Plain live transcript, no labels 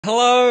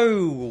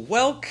Hello,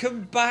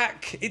 welcome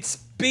back. It's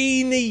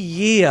been a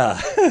year.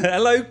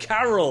 Hello,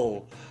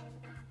 Carol.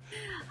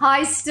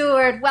 Hi,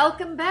 Stuart.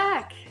 Welcome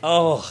back.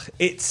 Oh,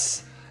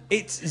 it's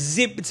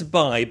zipped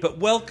by, but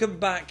welcome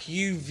back,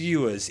 you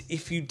viewers.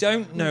 If you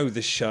don't know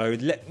the show,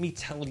 let me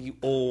tell you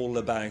all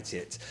about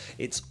it.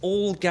 It's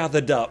all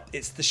gathered up.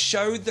 It's the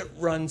show that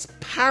runs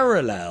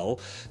parallel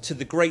to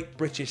the Great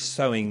British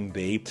Sewing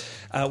Bee,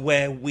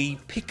 where we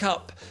pick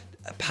up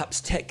perhaps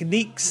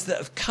techniques that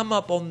have come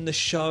up on the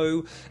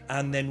show,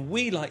 and then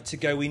we like to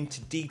go into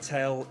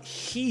detail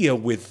here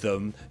with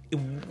them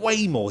in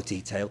way more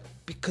detail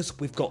because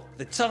we've got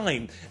the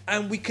time,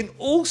 and we can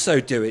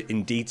also do it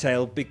in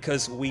detail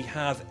because we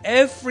have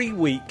every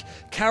week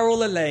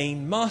Carol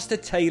Elaine, Master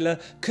Tailor,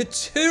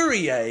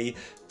 Couturier,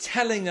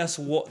 telling us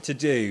what to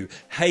do.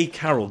 Hey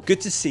Carol,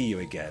 good to see you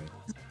again.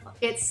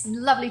 It's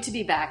lovely to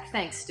be back.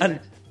 Thanks,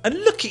 Stuart. And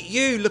look at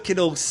you, looking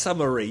all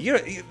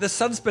summery. The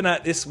sun's been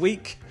out this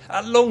week.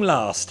 At long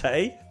last,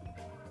 hey?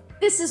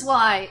 This is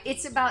why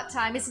it's about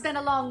time. It's been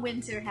a long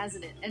winter,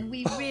 hasn't it? And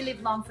we really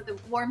long for the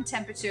warm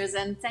temperatures,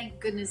 and thank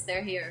goodness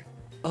they're here.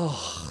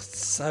 Oh,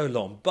 so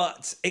long.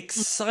 But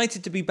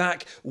excited to be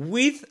back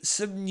with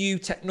some new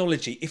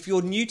technology. If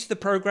you're new to the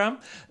program,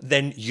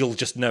 then you'll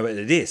just know what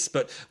it is.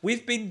 But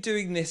we've been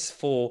doing this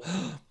for,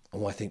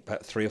 I think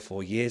about 3 or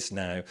 4 years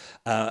now.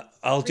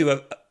 I'll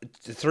do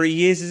 3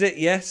 years, is it?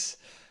 Yes?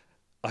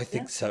 I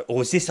think so.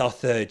 Or is this our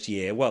 3rd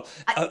year? Well,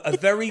 a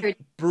very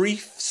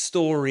brief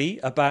story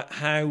about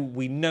how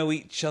we know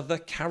each other.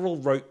 Carol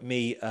wrote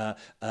me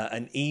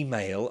an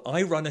email.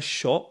 I run a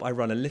shop. I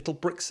run a little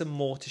bricks and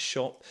mortar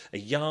shop, a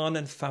yarn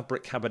and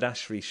fabric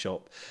haberdashery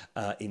shop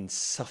in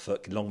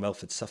Suffolk, Long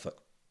Melford, Suffolk.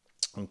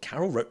 And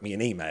Carol wrote me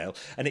an email,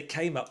 and it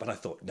came up, and I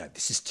thought, no,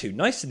 this is too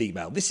nice an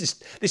email. This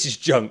is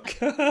junk.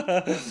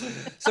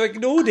 So I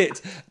ignored it.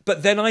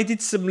 But then I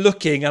did some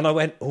looking, and I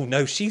went, oh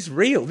no, she's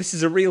real. This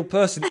is a real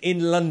person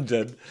in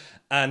London.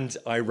 And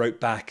I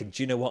wrote back, and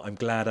do you know what? I'm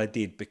glad I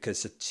did,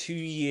 because a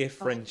 2-year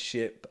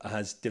friendship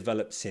has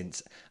developed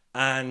since,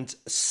 and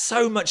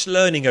so much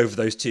learning over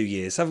those 2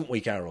 years, haven't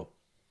we, Carol?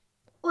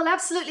 Well,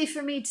 absolutely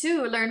for me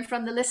too. Learn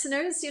from the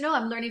listeners.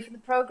 I'm learning from the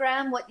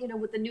program,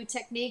 with the new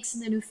techniques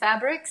and the new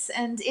fabrics.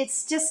 And it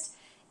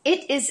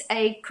is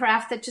a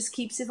craft that just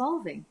keeps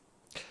evolving.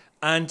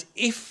 And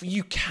if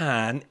you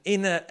can,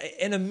 in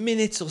a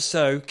minute or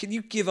so, can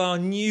you give our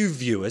new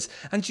viewers,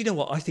 and do you know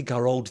what? I think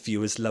our old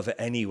viewers love it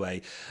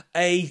anyway,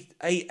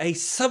 a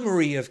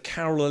summary of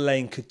Carol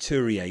Elaine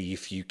Couturier,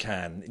 if you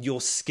can, your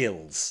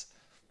skills.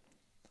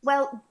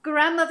 Well,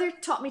 grandmother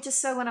taught me to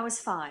sew when I was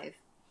 5.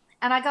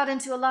 And I got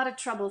into a lot of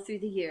trouble through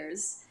the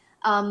years.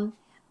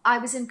 I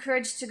was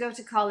encouraged to go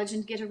to college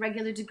and get a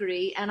regular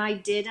degree, and I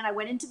did, and I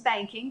went into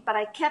banking, but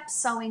I kept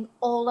sewing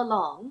all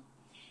along.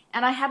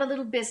 And I had a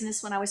little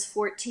business when I was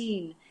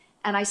 14,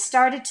 and I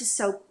started to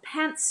sew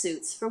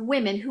pantsuits for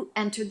women who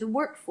entered the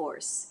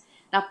workforce.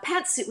 Now,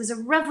 pantsuit was a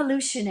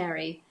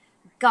revolutionary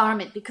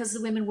garment because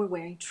the women were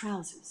wearing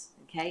trousers,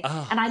 okay?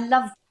 Ah, And I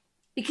loved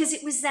because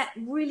it was that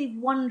really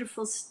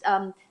wonderful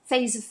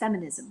phase of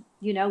feminism,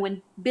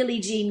 when Billie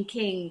Jean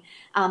King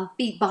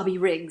beat Bobby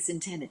Riggs in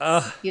tennis,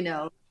 ah.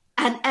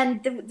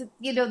 and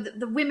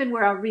the women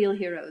were our real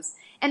heroes.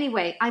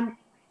 Anyway,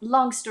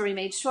 long story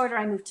made shorter,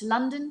 I moved to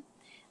London.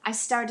 I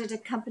started a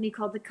company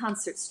called the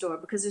Concert Store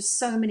because there's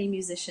so many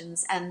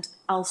musicians and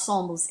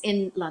ensembles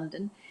in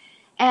London,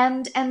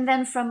 and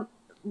then from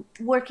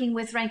working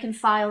with rank and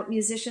file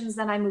musicians,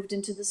 then I moved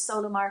into the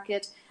solo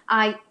market.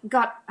 I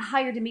got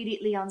hired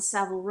immediately on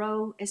Savile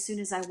Row. As soon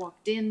as I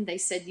walked in, they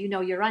said, you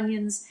know your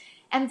onions.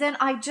 And then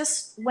I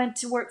just went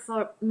to work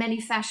for many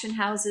fashion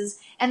houses.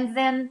 And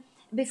then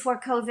before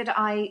COVID,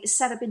 I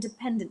set up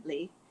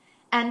independently.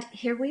 And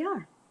here we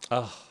are.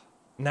 Oh,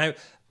 now,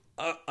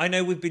 I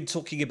know we've been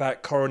talking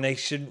about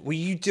coronation. Were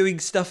you doing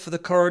stuff for the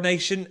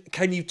coronation?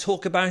 Can you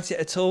talk about it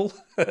at all?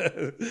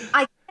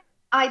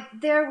 I,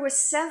 there were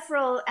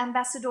several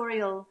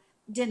ambassadorial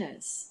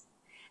dinners.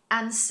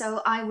 And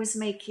so I was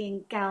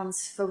making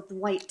gowns for the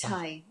white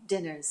tie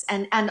dinners,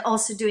 and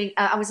also doing,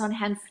 I was on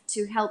hand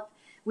to help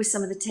with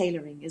some of the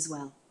tailoring as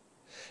well.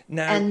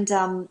 Now,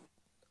 And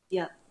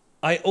yeah.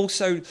 I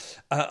also,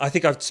 I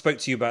think I've spoke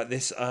to you about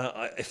this.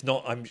 If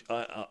not,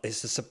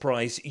 it's a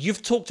surprise.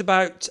 You've talked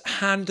about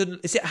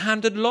is it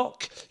hand and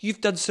lock?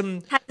 You've done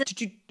some,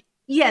 did you?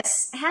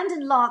 Yes, Hand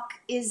and Lock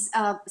is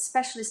a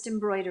specialist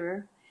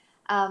embroiderer.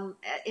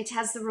 It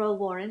has the Royal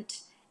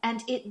Warrant,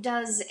 and it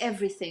does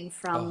everything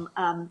Oh,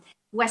 from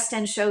West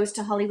End shows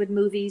to Hollywood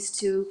movies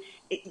to,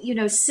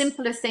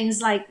 simpler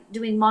things like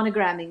doing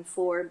monogramming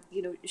for,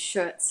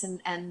 shirts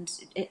and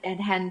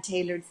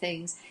hand-tailored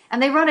things. And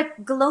they run a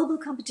global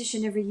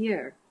competition every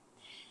year.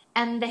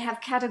 And they have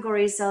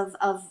categories of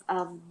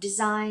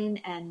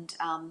design and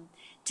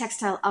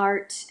textile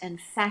art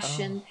and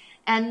fashion. oh.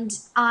 And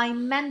I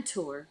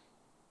mentor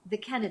the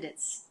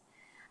candidates,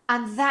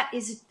 and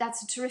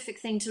that's a terrific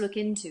thing to look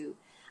into.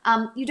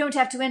 You don't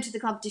have to enter the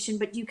competition,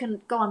 but you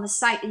can go on the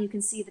site and you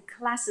can see the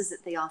classes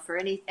that they offer.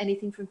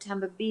 Anything from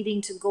tambour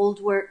beading to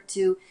gold work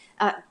to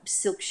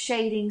silk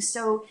shading.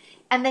 So,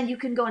 and then you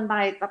can go and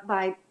buy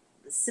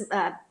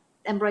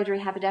embroidery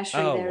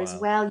haberdashery Oh, there as wow.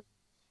 well.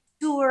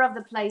 Tour of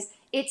the place.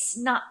 It's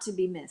not to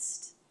be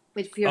missed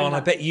if you're Oh, in and I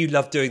bet London. you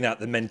love doing that,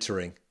 the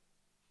mentoring.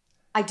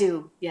 I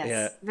do, Yeah.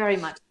 yes, very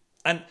much.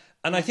 And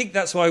I Yeah. think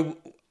that's why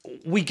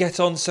we get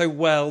on so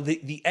well.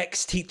 The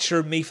ex-teacher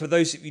and me, for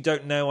those of you who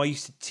don't know, I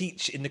used to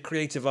teach in the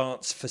creative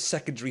arts for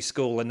secondary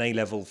school and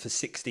A-level for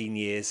 16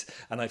 years,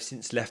 and I've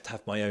since left to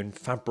have my own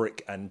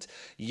fabric and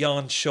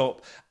yarn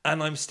shop,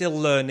 and I'm still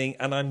learning,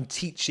 and I'm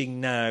teaching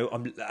now.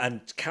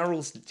 And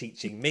Carol's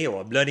teaching me,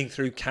 or I'm learning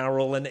through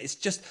Carol, and it's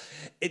just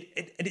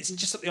it's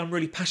just something I'm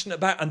really passionate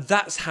about, and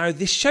that's how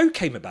this show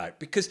came about,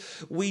 because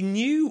we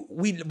knew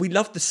we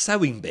love the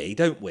sewing bee,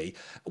 don't we?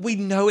 We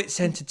know it's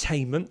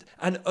entertainment,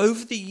 and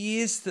over the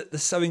years that the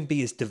sewing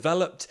bee has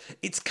developed,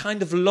 it's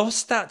kind of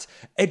lost that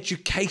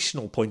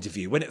educational point of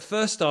view. When it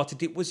first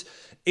started, it was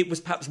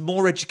perhaps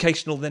more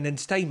educational than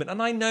entertainment.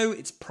 And I know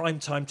it's prime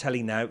time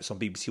telly now. It's on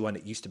BBC One.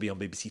 It used to be on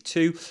BBC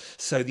Two.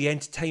 So the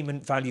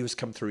entertainment value has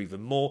come through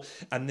even more.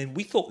 And then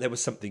we thought there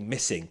was something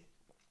missing,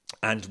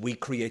 and we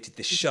created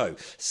this show.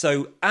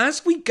 So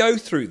as we go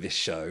through this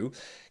show,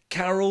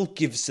 Carol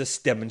gives us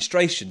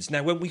demonstrations.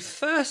 Now, when we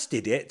first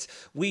did it,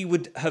 we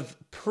would have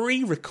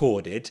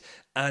pre-recorded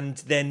and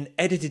then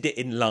edited it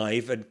in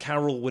live, and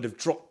Carol would have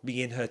dropped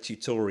me in her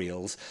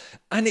tutorials,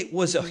 and it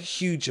was a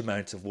huge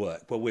amount of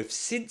work. Well, we've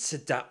since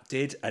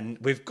adapted, and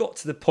we've got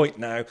to the point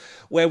now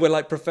where we're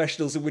like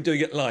professionals and we're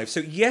doing it live. So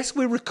yes,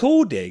 we're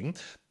recording,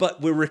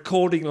 but we're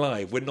recording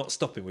live. We're not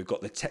stopping. We've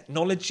got the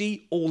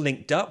technology all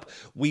linked up.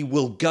 We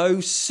will go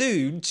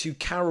soon to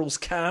Carol's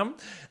cam,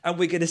 and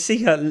we're going to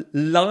see her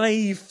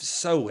live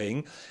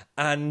sewing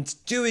and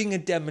doing a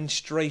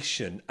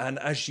demonstration. And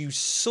as you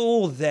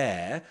saw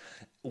there,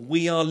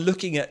 we are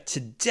looking at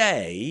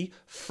today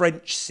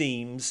French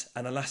seams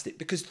and elastic,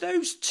 because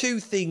those two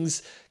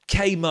things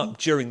came up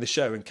during the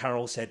show, and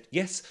Carol said,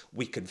 yes,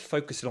 we can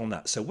focus it on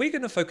that. So we're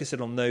going to focus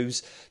it on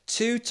those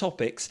two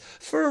topics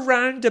for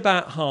around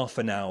about half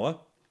an hour.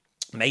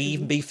 May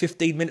even be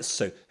 15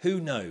 minutes or so, who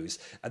knows?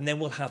 And then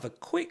we'll have a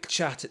quick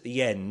chat at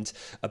the end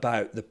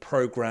about the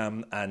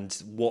programme and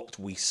what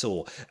we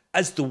saw.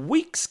 As the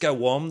weeks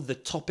go on, the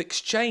topics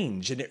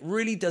change, and it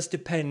really does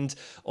depend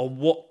on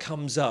what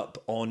comes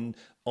up on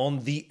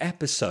the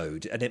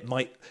episode. And it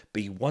might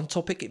be one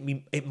topic,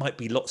 it might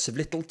be lots of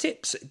little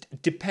tips.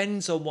 It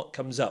depends on what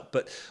comes up.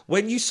 But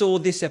when you saw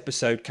this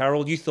episode,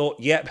 Carol, you thought,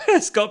 yep,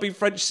 it's got to be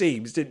French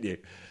seams, didn't you?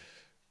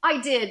 I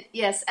did,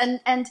 yes,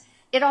 and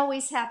it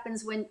always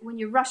happens when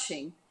you're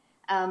rushing.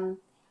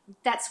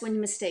 That's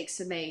when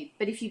mistakes are made.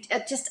 But if you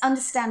just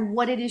understand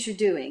what it is you're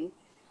doing,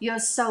 you're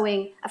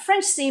sewing. A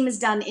French seam is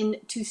done in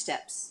 2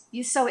 steps.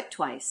 You sew it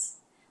twice.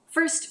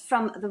 First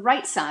from the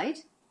right side,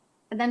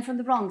 and then from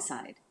the wrong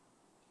side.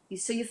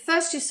 So you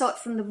sew it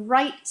from the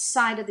right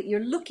side you're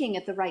looking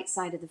at the right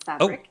side of the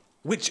fabric. Oh,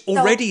 which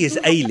already So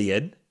is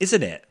alien,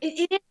 isn't it?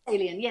 it is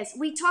alien, yes.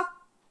 We talk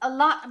a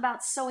lot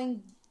about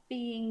sewing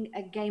being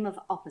a game of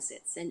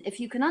opposites. And if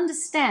you can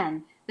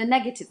understand the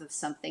negative of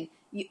something,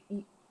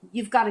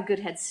 you've got a good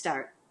head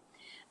start.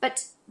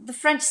 But the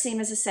French seam,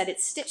 as I said,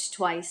 it's stitched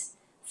twice.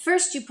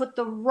 First, you put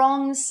the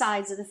wrong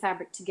sides of the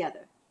fabric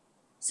together.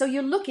 So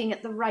you're looking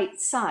at the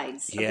right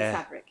sides of the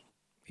fabric.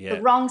 Yeah.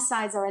 The wrong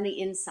sides are on the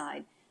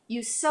inside.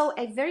 You sew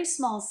a very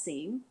small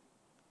seam,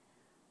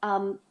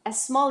 as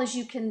small as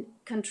you can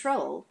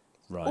control,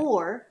 Right.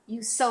 or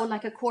you sew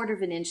like 1/4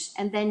 of an inch,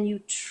 and then you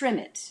trim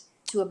it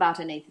to about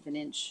 1/8 of an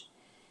inch.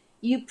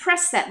 You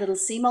press that little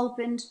seam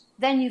opened,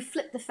 then you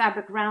flip the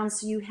fabric round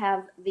so you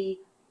have the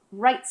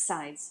right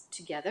sides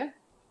together,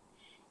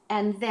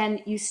 and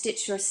then you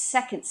stitch your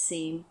second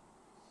seam,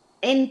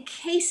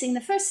 encasing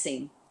the first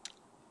seam.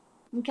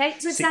 Okay,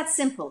 so it's that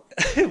simple.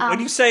 When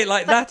you say it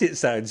like that, it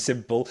sounds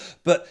simple,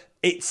 but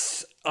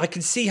I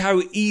can see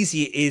how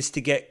easy it is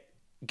to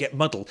get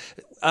muddled.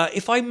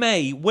 If I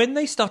may, when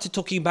they started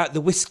talking about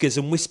the whiskers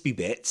and wispy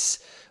bits,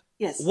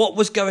 Yes. what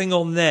was going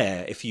on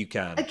there, if you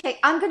can? Okay,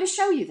 I'm going to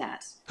show you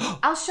that.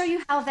 I'll show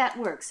you how that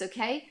works,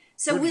 okay?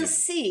 So Brilliant. we'll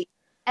see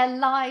a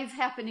live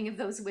happening of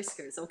those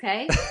whiskers,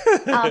 okay?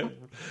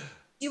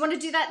 Do you want to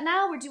do that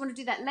now, or do you want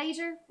to do that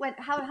later?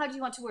 How do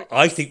you want to work this?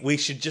 I think we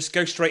should just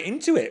go straight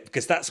into it,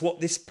 because that's what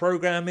this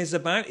program is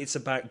about. It's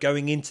about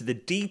going into the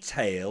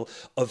detail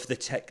of the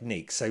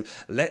technique. So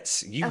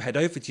you head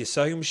over to your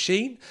sewing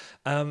machine,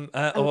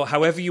 or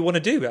however you want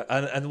to do it,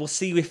 and we'll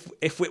see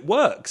if it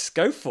works.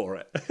 Go for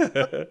it.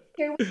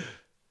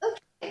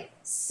 Okay,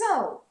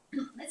 so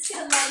let's get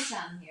a light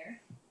on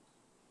here.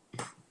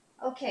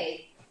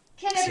 Okay,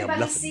 can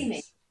everybody see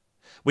me?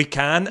 We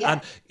can,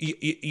 Yeah.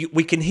 and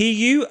we can hear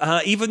you.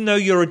 Even though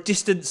you're a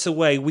distance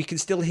away, we can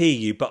still hear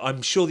you, but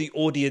I'm sure the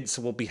audience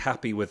will be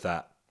happy with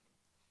that.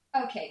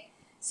 Okay,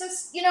 so,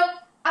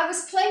 I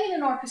was playing in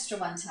an orchestra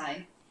one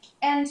time,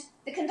 and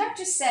the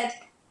conductor said,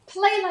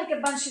 play like a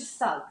bunch of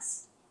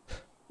thugs.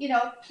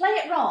 Play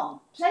it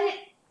wrong. Play it,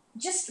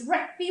 just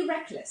be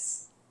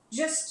reckless.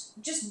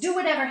 just do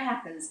whatever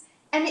happens.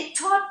 And it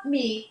taught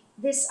me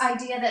this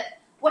idea that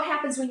what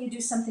happens when you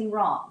do something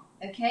wrong,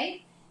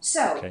 okay?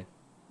 So, Okay.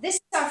 this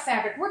is our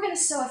fabric. We're going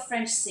to sew a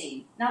French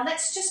seam. Now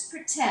let's just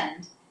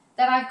pretend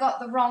that I've got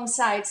the wrong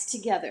sides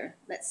together.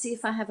 Let's see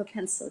if I have a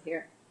pencil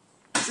here.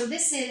 So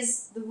this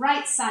is the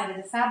right side of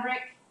the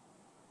fabric,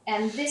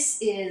 and this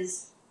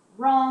is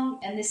wrong,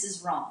 and this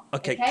is wrong.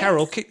 Okay,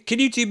 Carol, can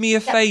you do me a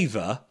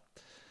favour?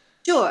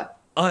 Sure.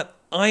 I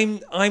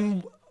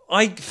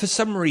for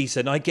some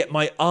reason I get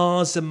my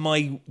R's and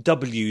my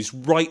W's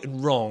right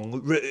and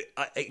wrong.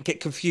 I get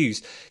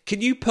confused. Can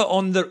you put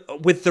on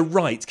with the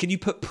right? Can you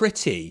put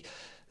pretty?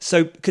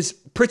 So because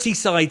pretty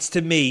sides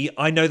to me,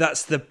 I know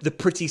that's the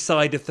pretty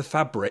side of the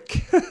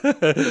fabric,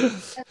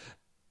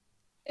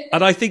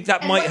 and I think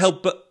that might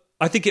help. But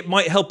I think it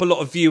might help a lot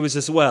of viewers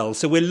as well.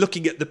 So we're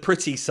looking at the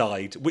pretty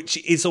side, which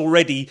is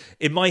already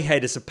in my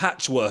head as a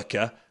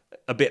patchworker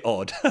a bit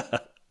odd.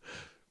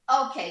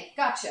 Okay,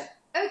 gotcha.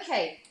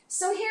 Okay,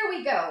 so here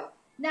we go.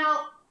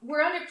 Now,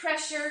 we're under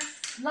pressure.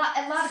 A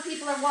lot of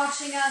people are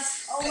watching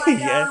us. Oh my gosh.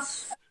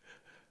 Yes.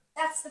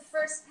 That's the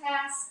first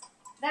pass.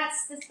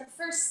 That's the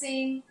first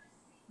seam.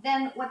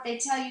 Then what they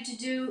tell you to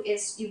do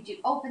is you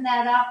open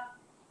that up.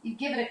 You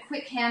give it a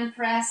quick hand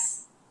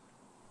press.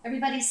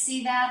 Everybody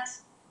see that?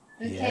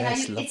 Okay,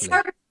 Yes, now lovely. it's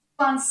harder to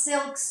do on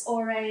silks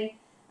or a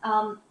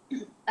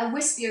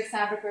wispier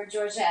fabric or a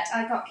georgette.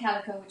 I've got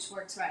calico, which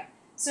works right.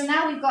 So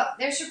now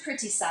there's your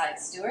pretty side,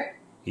 Stuart.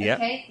 Yep.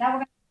 Okay, now we're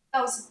going to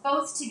put those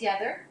both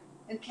together.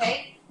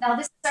 Okay, now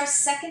this is our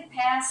second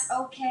pass.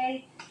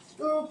 Okay,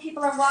 ooh,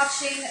 people are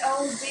watching.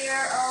 Oh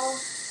dear, oh.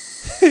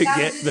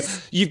 Yeah,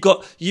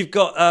 you've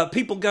got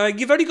people going.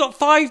 You've only got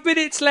 5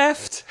 minutes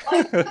left.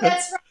 Oh,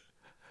 that's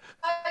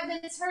right. 5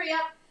 minutes. Hurry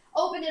up.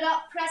 Open it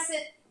up. Press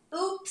it.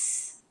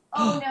 Oops.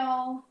 Oh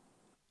no.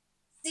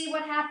 See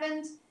what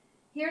happened?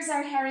 Here's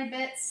our hairy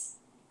bits.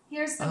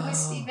 Here's the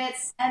wispy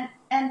bits,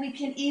 and we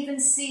can even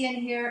see in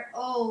here,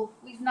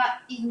 we've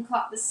not even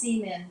caught the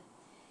seam in.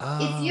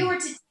 If you were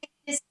to take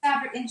this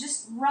fabric and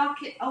just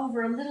rock it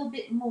over a little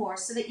bit more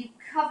so that you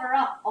cover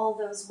up all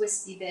those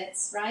wispy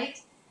bits,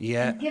 right?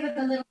 Yeah. And give it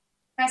a little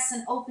press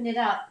and open it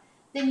up,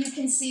 then you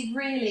can see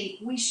really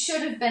we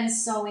should have been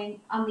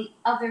sewing on the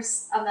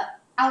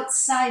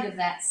outside of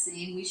that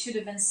seam. We should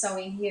have been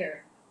sewing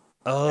here.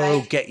 Oh,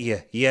 right? get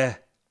you. Yeah.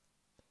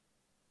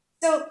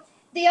 So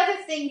the other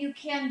thing you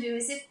can do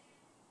is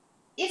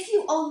if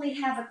you only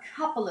have a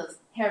couple of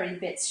hairy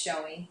bits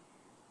showing,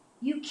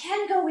 you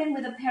can go in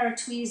with a pair of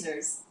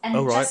tweezers and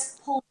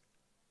just pull.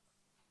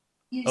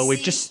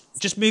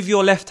 Just move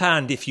your left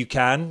hand if you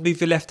can. Move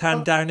your left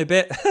hand down a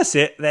bit. That's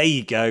it. There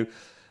you go.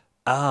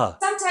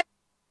 Sometimes you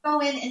go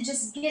in and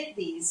just get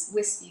these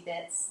wispy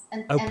bits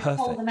and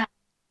pull them out.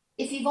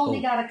 If you've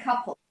only got a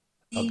couple,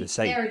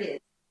 there it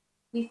is.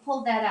 We've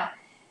pulled that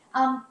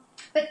out.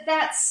 But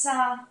that's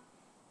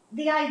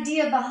the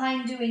idea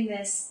behind doing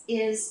this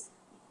is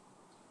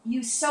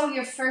you sew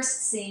your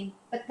first seam,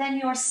 but then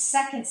your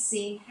second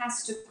seam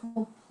has to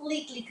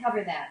completely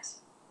cover that.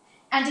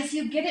 And if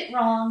you get it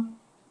wrong,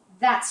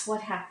 that's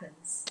what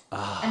happens.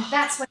 And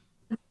that's what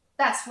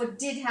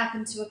did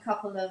happen to a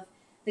couple of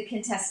the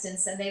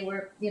contestants, and they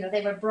were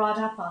brought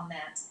up on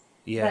that.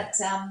 Yeah.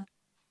 But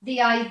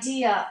the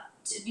idea,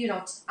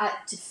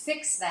 to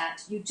fix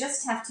that, you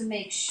just have to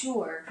make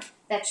sure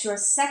that your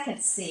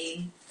second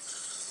seam.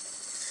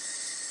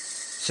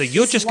 So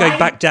you're just going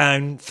back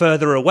down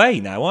further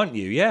away now, aren't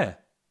you? Yeah.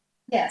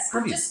 Yes,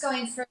 brilliant. I'm just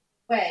going further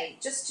away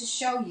just to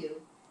show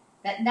you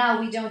that now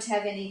we don't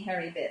have any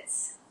hairy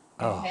bits.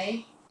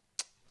 Okay.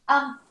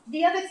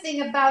 The other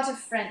thing about a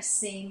French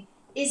seam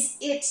is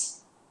it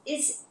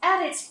is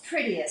at its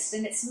prettiest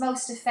and its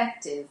most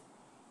effective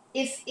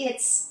if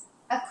it's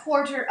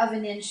 1/4 of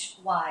an inch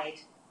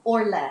wide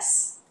or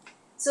less.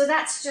 So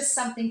that's just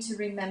something to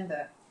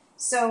remember.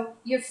 So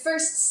your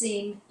first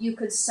seam, you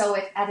could sew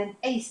it at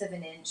 1/8 of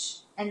an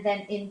inch and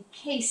then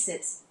encase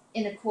it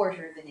in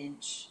 1/4 of an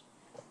inch.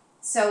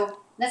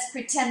 So let's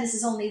pretend this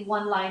is only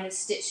one line of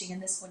stitching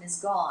and this one is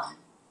gone.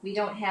 We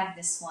don't have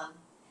this one.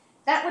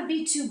 That would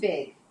be too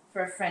big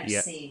for a French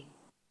seam.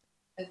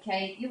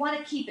 Okay, you want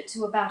to keep it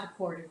to about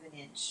 1/4 of an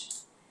inch.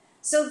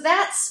 So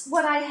that's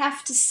what I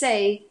have to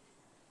say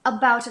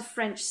about a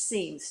French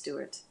seam,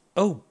 Stuart.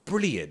 Oh,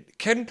 brilliant.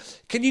 Can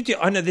you do,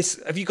 I know this,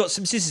 have you got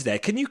some scissors there?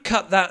 Can you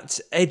cut that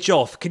edge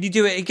off? Can you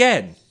do it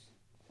again?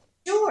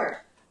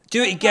 Sure.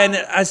 Do it again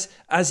as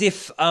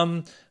if,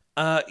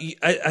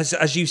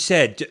 as you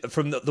said,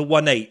 from the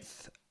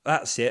 1/8.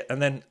 That's it. And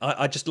then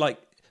I just like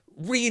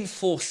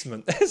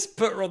reinforcement. Let's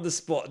put her on the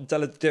spot and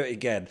tell her to do it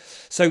again.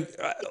 So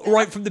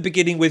right from the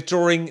beginning with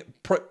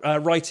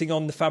writing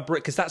on the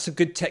fabric, because that's a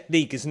good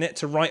technique, isn't it?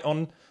 To write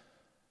on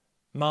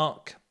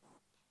mark.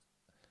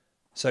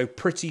 So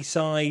pretty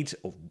side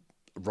or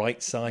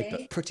right side,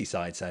 but pretty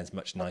side sounds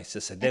much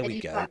nicer. So there we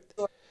go.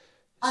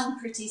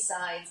 Unpretty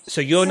side. So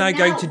you're now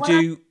going to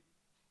do.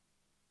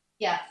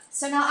 Yeah.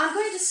 So now I'm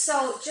going to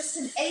sew just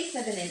 1/8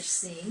 of an inch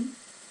seam.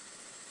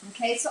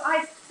 Okay. So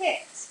I've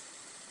picked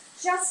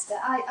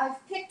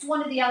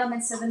one of the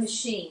elements of the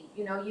machine.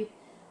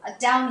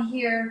 down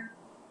here,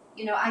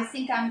 I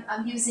think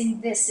I'm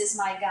using this as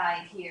my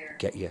guide here.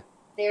 Get you.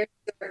 There's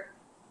your,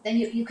 then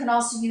you can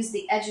also use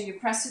the edge of your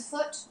presser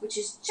foot, which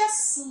is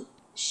just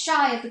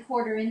shy of the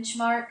 1/4 inch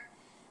mark.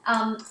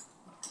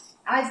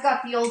 I've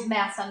got the old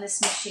math on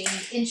this machine,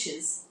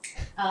 inches.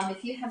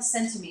 If you have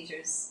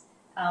centimeters,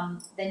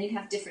 then you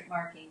have different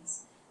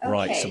markings. Okay.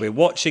 Right, so we're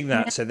watching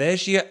that. So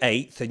there's your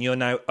 1/8, and you're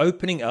now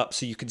opening up,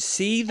 so you can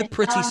see the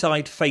pretty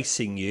side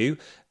facing you,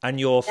 and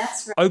you're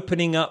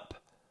opening up.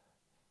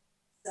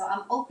 So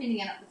I'm opening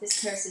it up with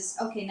this pair of scissors.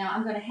 Okay, now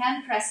I'm going to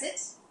hand press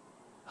it,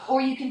 or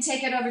you can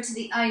take it over to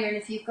the iron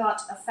if you've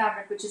got a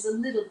fabric which is a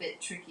little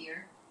bit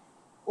trickier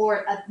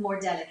or more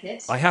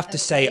delicate. I have to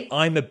say,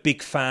 I'm a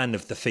big fan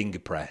of the finger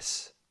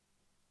press.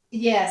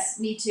 Yes,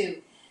 me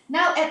too.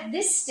 Now at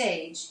this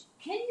stage,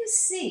 can you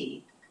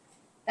see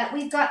that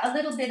we've got a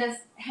little bit of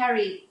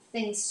hairy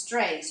things,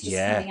 strays just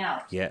coming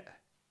out? Yeah.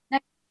 Now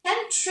you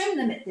can trim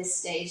them at this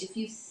stage if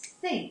you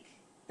think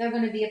they're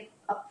going to be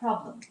a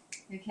problem,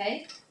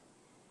 okay?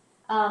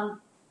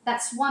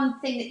 That's one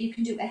thing that you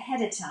can do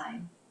ahead of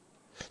time.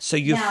 So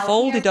you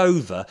fold it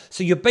over,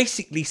 so you're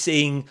basically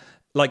seeing,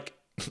 like,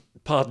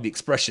 pardon the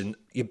expression,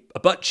 your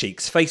butt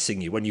cheeks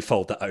facing you when you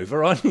fold that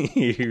over, aren't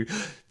you?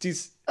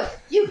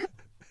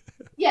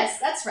 Yes,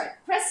 that's right.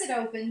 Press it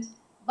open,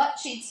 butt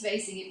cheeks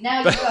facing you.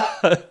 Now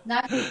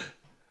you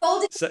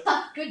fold it.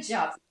 Good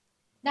job.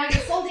 Now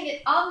you're folding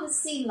it on the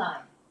seam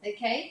line.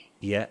 Okay.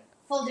 Yeah.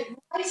 Fold it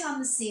right on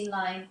the seam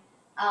line.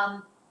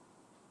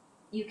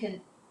 You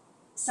can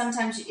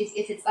sometimes,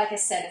 if it's like I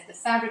said, if the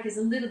fabric is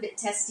a little bit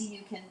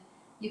testy,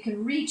 you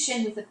can reach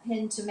in with a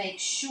pin to make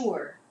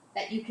sure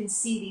that you can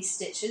see these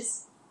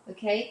stitches.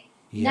 Okay.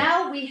 Yeah.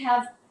 Now we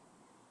have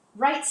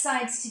right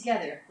sides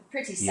together, the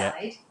pretty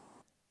side.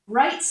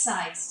 Right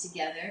sides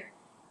together,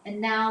 and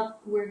now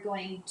we're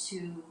going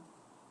to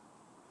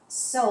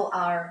sew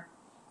our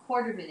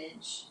 1/4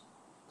 inch.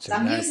 So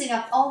I'm using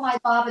up all my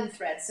bobbin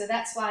threads, so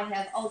that's why I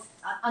have all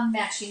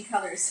unmatching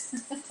colors.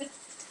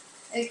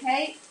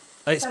 Okay?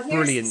 It's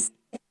brilliant.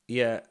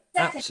 Yeah,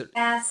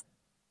 absolutely.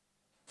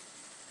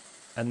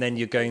 And then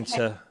you're going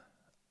to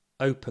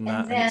open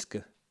that, and it's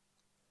good.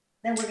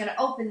 Then we're going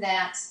to open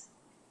that,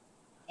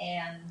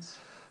 and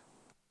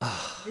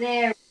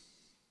there.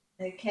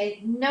 Okay,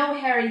 no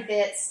hairy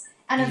bits,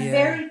 and a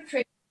very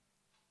pretty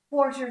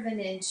 1/4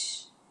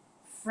 inch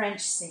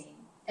French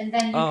seam. And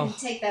then you can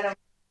take that over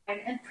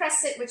and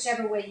press it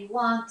whichever way you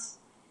want.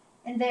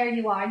 And there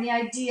you are. And the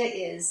idea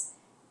is,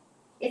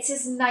 it's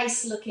as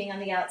nice looking on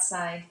the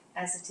outside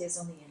as it is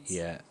on the inside.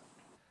 Yeah.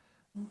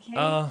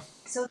 Okay,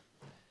 so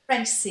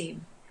French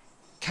seam.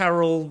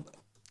 Carol,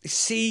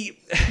 see,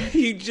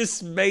 you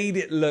just made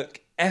it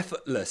look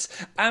effortless.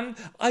 And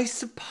I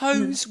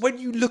suppose when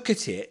you look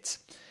at it,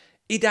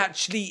 it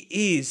actually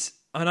is,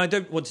 and I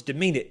don't want to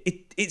demean it,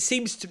 it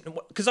seems to,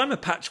 because I'm a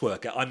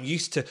patchworker, I'm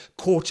used to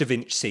 1/4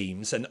 inch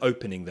seams and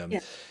opening them.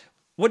 Yeah.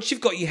 Once you've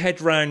got your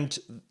head round,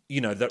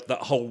 that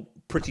whole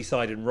pretty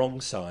side and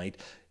wrong side,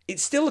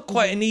 it's still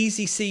quite an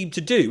easy seam to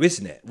do,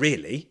 isn't it,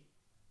 really?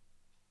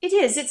 It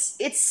is.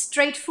 It's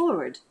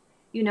straightforward.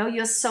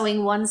 You're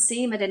sewing one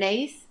seam at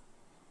 1/8,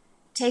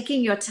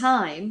 taking your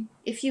time.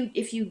 If you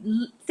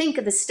think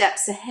of the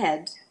steps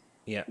ahead,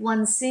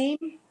 one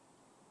seam,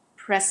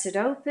 press it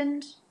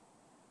open,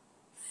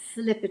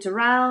 flip it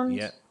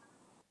around,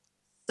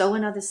 sew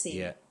another seam.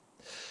 Yeah.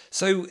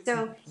 So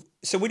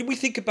when we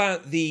think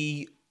about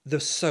the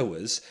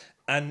sewers,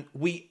 and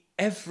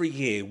every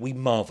year we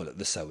marvel at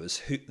the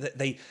sewers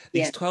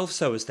these 12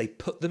 sewers, they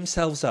put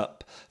themselves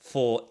up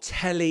for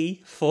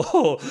telly,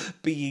 for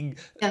being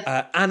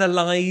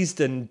analysed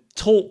and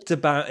talked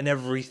about and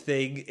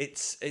everything.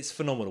 It's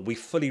phenomenal. We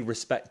fully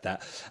respect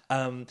that.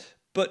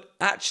 But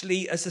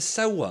actually, as a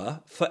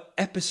sewer for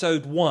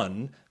episode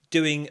 1,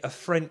 doing a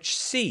French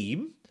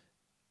seam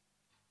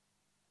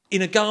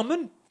in a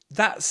garment,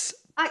 that's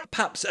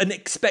perhaps an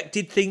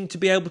expected thing to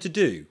be able to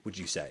do, would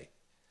you say?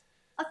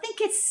 I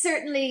think it's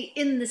certainly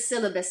in the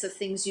syllabus of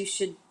things you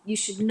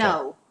should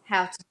know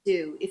how to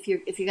do if you're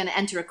going to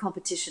enter a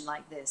competition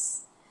like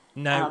this.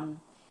 Now,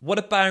 what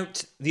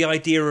about the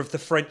idea of the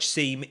French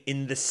seam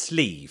in the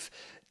sleeve?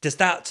 Does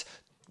that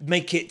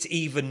make it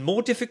even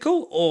more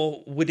difficult,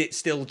 or would it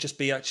still just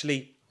be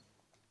actually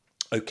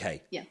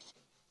okay? Yeah,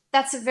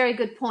 that's a very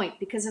good point,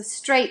 because a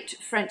straight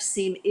French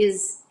seam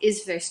is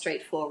very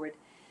straightforward.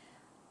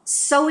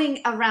 Sewing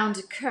around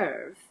a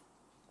curve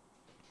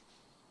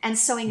and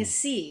sewing a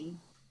seam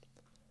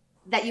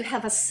that you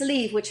have a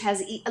sleeve which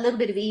has a little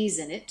bit of ease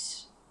in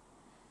it,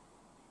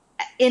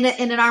 in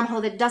an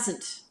armhole that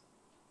doesn't.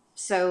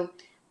 So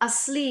a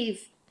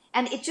sleeve,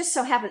 and it just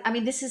so happened,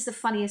 this is the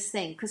funniest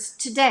thing, because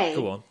today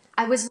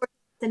I was working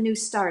with a new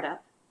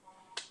startup,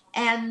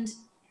 and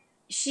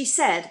she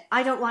said,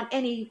 I don't want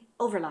any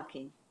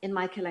overlocking in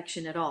my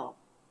collection at all.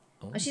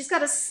 Oh. She's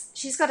got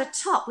a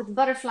top with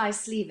butterfly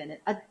sleeve in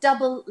it, a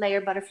double layer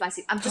butterfly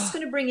sleeve. I'm just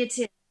going to bring it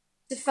in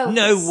to focus.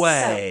 No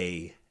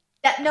way.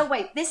 No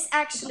way. This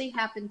actually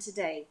happened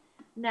today.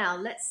 Now,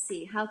 let's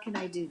see. How can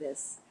I do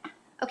this?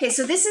 Okay,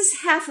 so this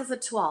is half of a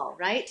toile,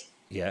 right?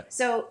 Yeah.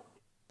 So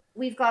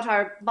we've got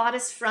our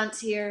bodice front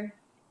here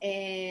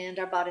and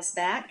our bodice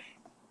back.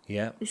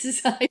 Yeah. This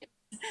is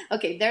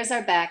okay. There's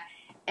our back,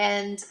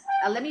 and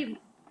let me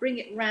bring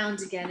it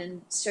round again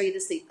and show you the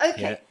sleeve. Yeah.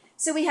 Okay,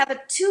 so we have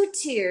a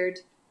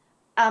two-tiered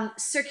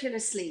circular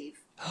sleeve.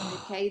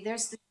 Okay,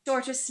 there's the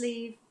shorter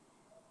sleeve,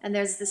 and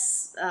there's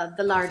this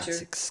the larger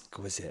That's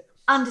exquisite.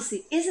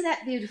 undersleeve. Isn't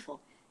that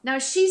beautiful? Now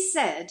she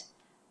said,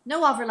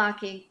 no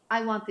overlocking.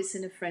 I want this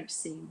in a French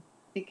seam.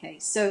 Okay,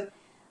 so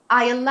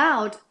I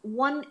allowed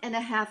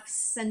 1.5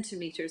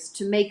 centimeters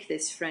to make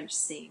this French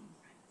seam.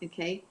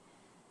 Okay.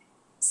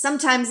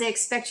 Sometimes they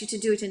expect you to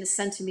do it in a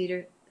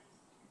centimeter.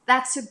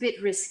 That's a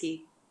bit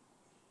risky.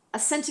 1.5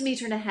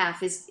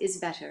 centimeters is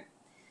better.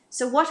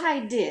 So what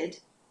I did,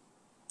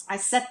 I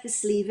set the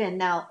sleeve in.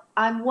 Now,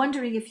 I'm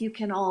wondering if you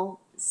can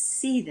all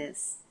see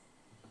this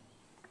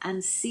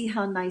and see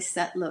how nice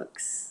that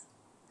looks.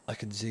 I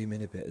can zoom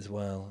in a bit as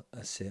well.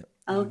 That's it.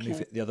 Okay.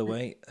 Move it the other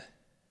way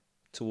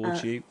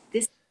towards you.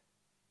 This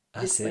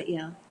That's it. way,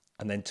 yeah.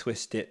 And then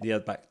twist it the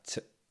other back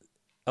to...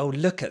 Oh,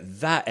 look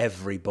at that,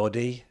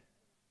 everybody.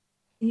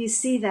 You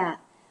see that?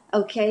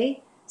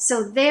 Okay.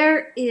 So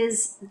there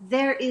is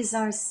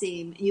our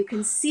seam. You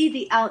can see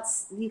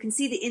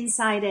the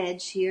inside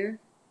edge here,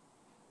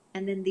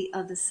 and then the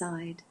other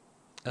side.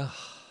 Oh.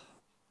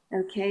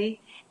 Okay.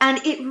 And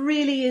it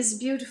really is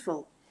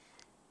beautiful.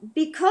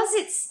 Because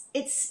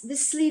it's the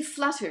sleeve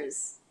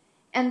flutters,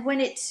 and when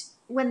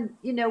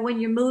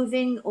you're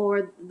moving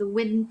or the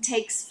wind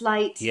takes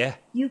flight, Yeah.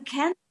 you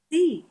can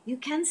see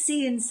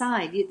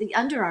inside. The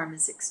underarm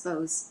is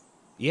exposed.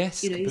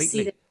 Yes,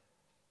 completely.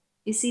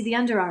 You see the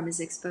underarm is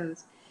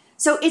exposed.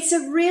 So it's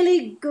a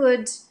really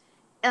good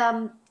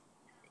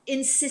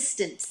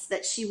insistence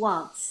that she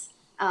wants.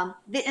 And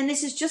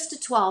this is just a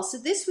toile. So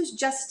this was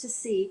just to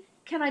see,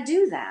 can I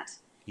do that?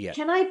 Yeah.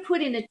 Can I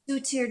put in a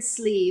two-tiered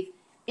sleeve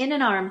in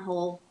an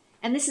armhole?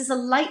 And this is a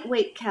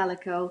lightweight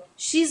calico.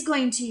 She's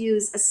going to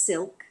use a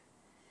silk.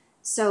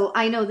 So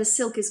I know the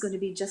silk is going to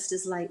be just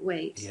as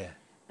lightweight. Yeah.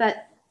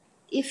 But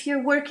if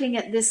you're working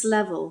at this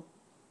level,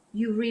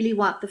 you really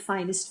want the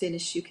finest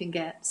finish you can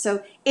get.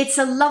 So it's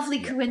a lovely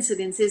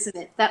coincidence, isn't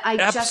it? That I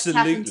just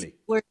happened to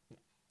work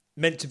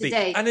meant to be.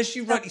 today. And as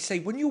you rightly say,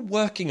 when you're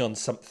working on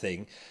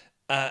something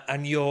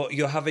and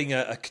you're having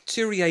a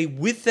couturier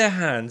with their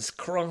hands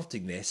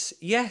crafting this,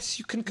 yes,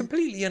 you can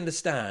completely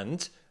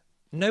understand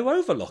no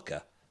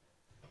overlocker.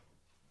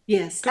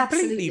 Yes,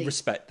 Completely absolutely.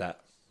 respect that.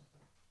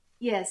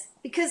 Yes,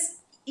 because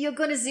you're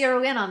going to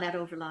zero in on that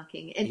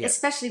overlocking, and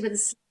especially with a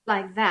sleeve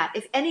like that.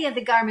 If any of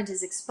the garment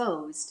is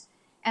exposed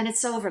and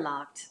it's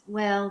overlocked,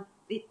 well,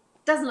 it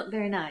doesn't look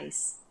very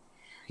nice.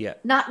 Yeah.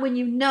 Not when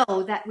you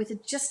know that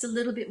with just a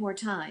little bit more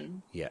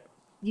time,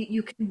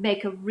 you can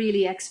make a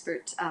really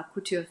expert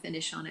couture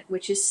finish on it,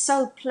 which is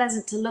so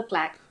pleasant to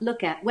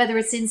look at, whether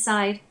it's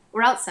inside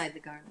or outside the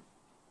garment.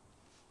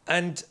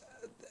 And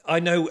I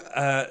know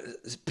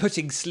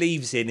putting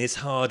sleeves in is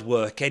hard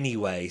work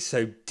anyway.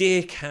 So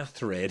dear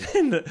Catherine,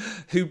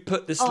 who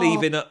put the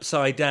sleeve in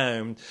upside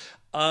down,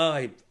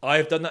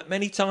 I've done that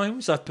many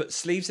times. I've put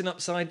sleeves in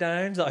upside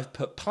down. I've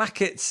put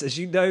plackets, as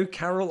you know,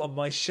 Carol, on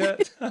my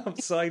shirt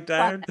upside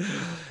down.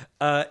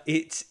 And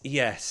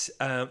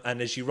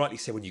as you rightly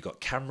say, when you've got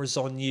cameras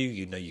on you,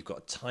 you know you've got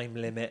a time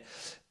limit.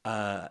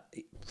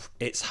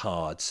 It's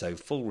hard, so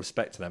full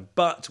respect to them.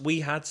 But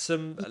we had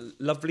some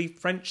lovely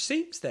French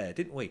seams there,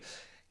 didn't we?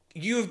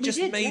 You have just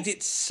made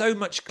it so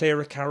much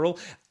clearer, Carol.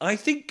 I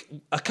think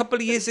a couple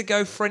of years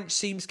ago, French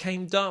seams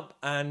came up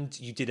and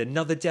you did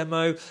another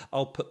demo.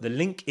 I'll put the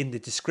link in the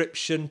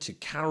description to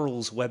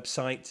Carol's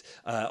website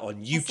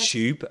on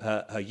YouTube,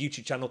 her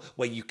YouTube channel,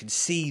 where you can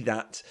see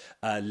that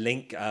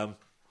link.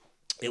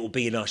 It will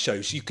be in our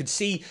shows. You can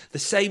see the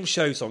same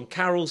shows on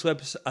Carol's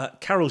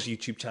Carol's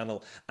YouTube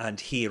channel and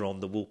here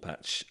on the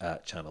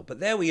Woolpatch channel. But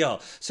there we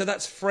are. So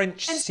that's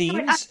French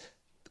seams.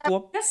 I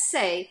would just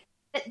say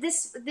that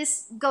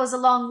this goes a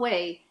long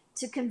way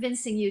to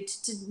convincing you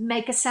to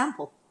make a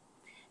sample.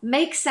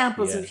 Make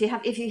samples if you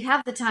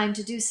have the time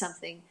to do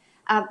something.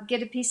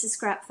 Get a piece of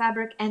scrap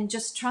fabric and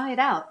just try it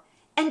out.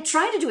 And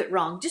try to do it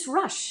wrong. Just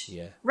rush.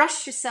 Yeah.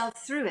 Rush yourself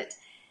through it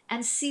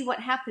and see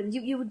what happens.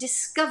 You will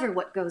discover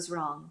what goes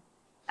wrong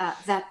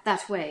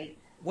that way.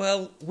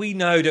 Well, we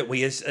know, don't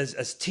we,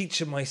 as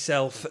teacher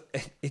myself,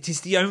 it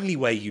is the only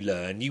way you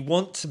learn. You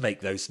want to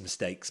make those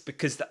mistakes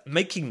because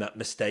making that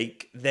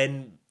mistake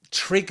then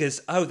triggers,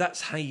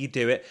 that's how you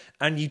do it.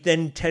 And you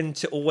then tend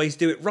to always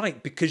do it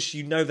right because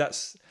you know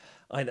that's...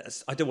 I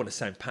don't want to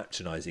sound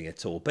patronising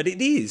at all, but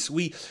it is.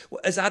 We,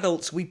 as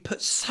adults, we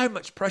put so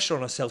much pressure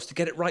on ourselves to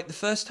get it right the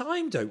first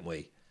time, don't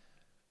we?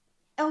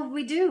 Oh,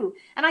 we do.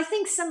 And I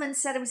think someone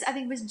said, I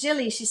think it was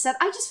Jilly, she said,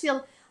 I just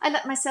feel I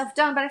let myself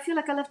down, but I feel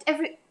like I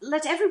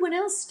let everyone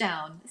else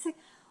down. It's like,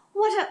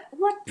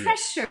 what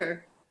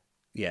pressure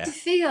to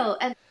feel,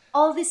 and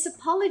all this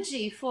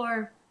apology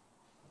for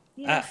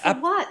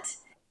what?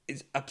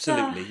 It's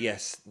absolutely,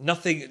 yes.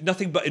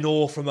 Nothing but in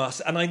awe from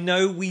us. And I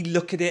know we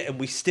look at it and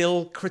we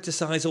still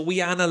criticise or we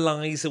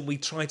analyse and we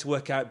try to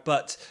work out,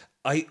 but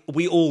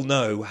we all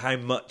know how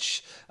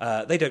much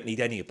they don't need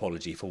any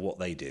apology for what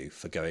they do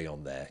for going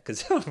on there,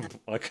 because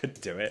I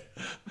couldn't do it.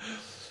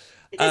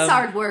 It's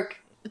hard work.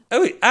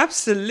 Oh,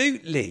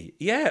 absolutely.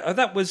 Yeah,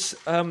 that was,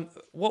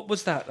 what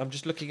was that? I'm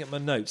just looking at my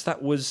notes.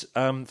 That was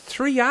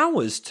 3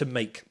 hours to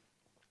make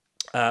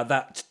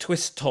that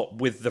twist top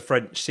with the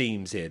French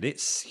seams in.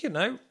 It's,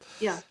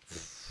 Yeah.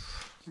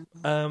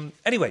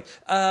 Anyway,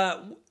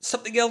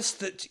 something else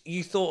that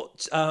you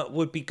thought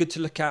would be good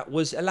to look at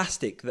was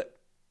elastic that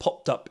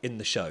popped up in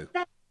the show.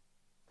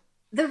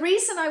 The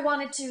reason I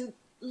wanted to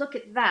look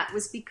at that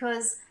was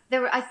because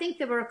I think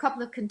there were a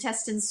couple of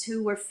contestants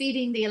who were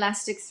feeding the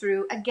elastic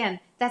through. Again,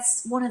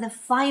 that's one of the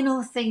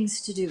final things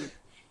to do.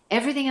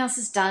 Everything else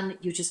is done.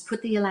 You just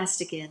put the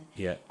elastic in.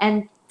 Yeah.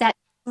 And that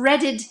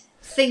dreaded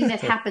thing that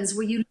happens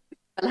where you lose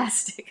the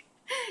elastic,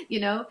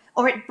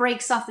 or it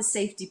breaks off a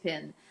safety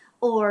pin,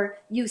 or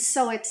you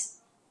sew it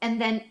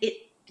and then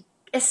it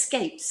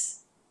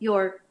escapes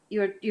your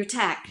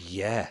tack.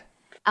 Yeah.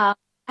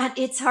 And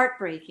it's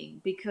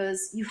heartbreaking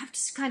because you have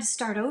to kind of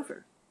start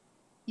over.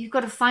 You've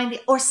got to find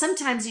or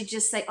sometimes you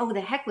just say, oh,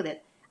 the heck with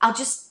it. I'll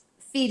just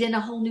feed in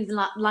a whole new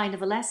line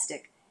of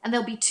elastic and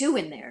there'll be 2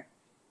 in there.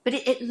 But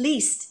at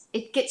least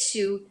it gets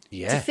you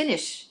to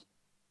finish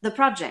the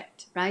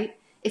project, right?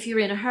 If you're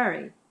in a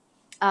hurry.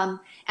 And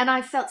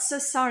I felt so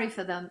sorry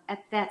for them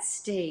at that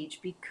stage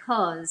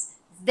because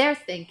they're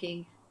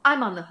thinking,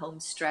 I'm on the home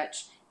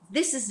stretch.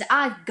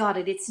 I've got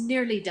it. It's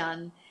nearly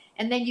done.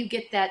 And then you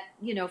get that,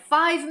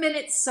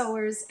 5-minute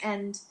sewers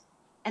and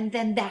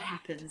then that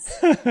happens.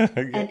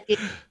 And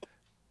it's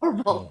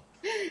horrible.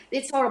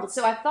 It's horrible.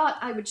 So I thought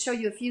I would show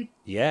you a few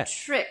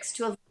tricks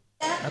to avoid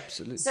that.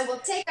 Absolutely. So we'll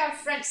take our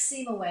French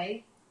seam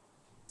away.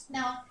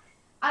 Now,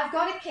 I've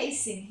got a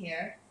casing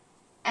here,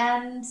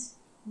 and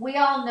we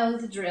all know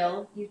the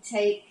drill. You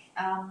take.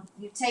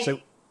 So,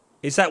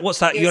 what's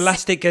that? Your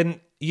elastic, and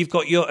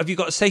have you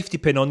got a safety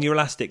pin on your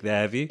elastic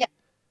there? Have you? Yeah.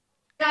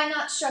 Did I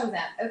not show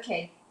that?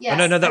 Okay. Yes.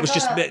 Oh, no, that was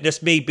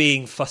just me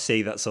being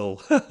fussy. That's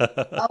all.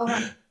 All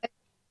right.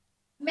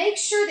 Make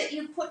sure that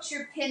you put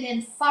your pin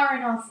in far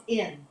enough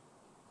in.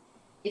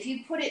 If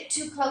you put it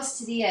too close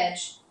to the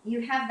edge,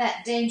 you have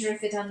that danger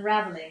of it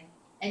unraveling,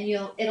 and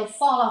it'll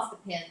fall off the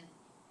pin,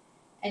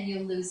 and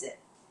you'll lose it.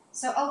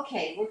 So,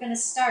 okay, we're going to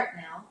start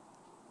now.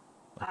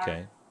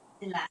 Okay.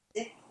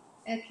 Elastic.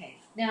 Okay.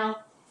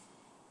 Now,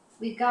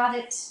 we got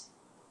it.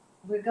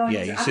 We're going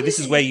to... So this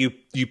is where you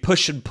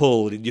push and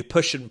pull, and you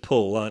push and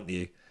pull, aren't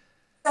you?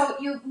 So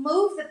you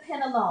move the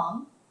pin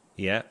along.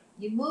 Yeah.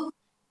 You move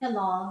the pin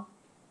along,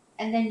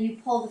 and then you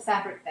pull the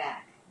fabric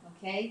back,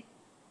 okay?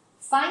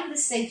 Find the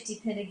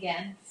safety pin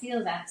again.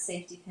 Feel that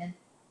safety pin.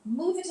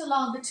 Move it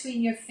along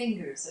between your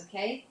fingers,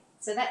 okay?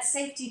 So that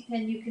safety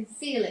pin, you can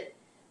feel it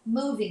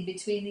moving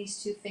between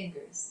these 2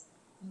 fingers,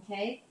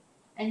 okay?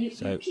 And you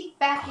keep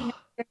backing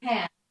up your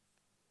hand,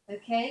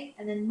 okay?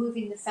 And then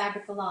moving the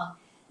fabric along.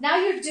 Now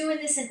you're doing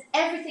this and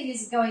everything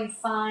is going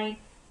fine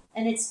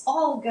and it's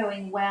all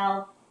going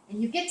well.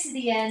 And you get to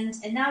the end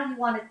and now you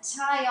want to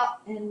tie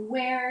up, and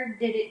where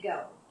did it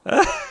go?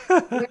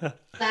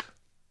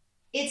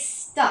 It's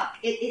stuck.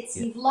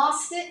 You've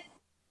lost it.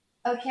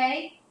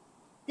 Okay?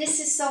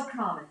 This is so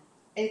common.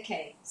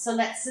 Okay. So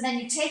then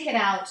you take it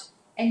out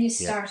and you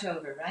start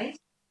over, right?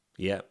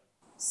 Yeah.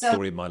 So,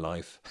 story of my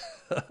life.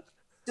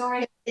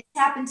 It's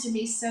happened to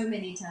me so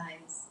many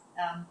times.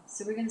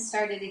 So we're going to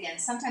start it again.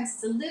 Sometimes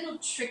it's a little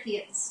tricky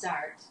at the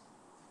start.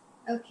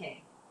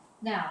 Okay.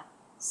 Now,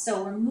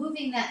 so we're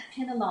moving that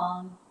pin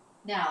along.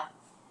 Now,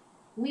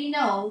 we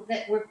know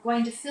that we're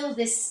going to fill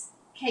this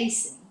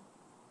casing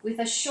with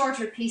a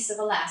shorter piece of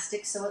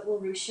elastic so it will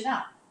ruche it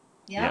up.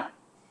 Yeah?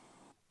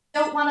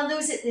 Don't want to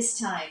lose it this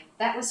time.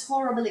 That was a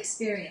horrible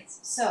experience.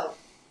 So,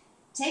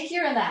 take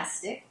your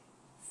elastic,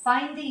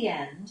 find the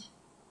end,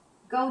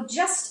 go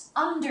just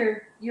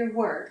under your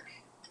work,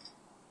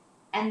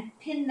 and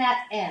pin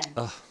that end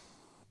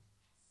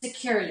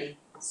securely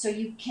so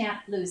you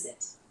can't lose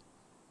it.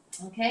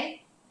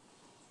 Okay?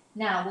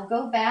 Now, we'll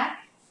go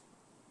back.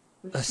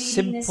 A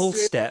simple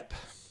step.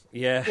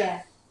 Yeah.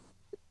 Yeah.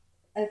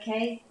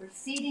 Okay, we're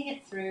feeding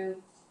it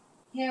through.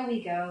 Here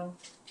we go.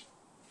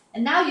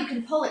 And now you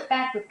can pull it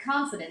back with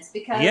confidence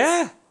because...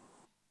 Yeah.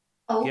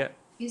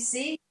 You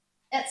see?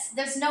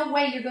 There's no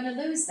way you're going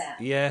to lose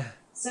that. Yeah.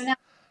 So now,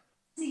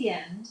 the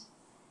end.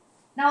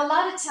 Now, a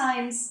lot of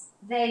times,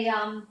 they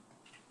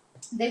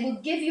will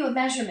give you a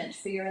measurement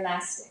for your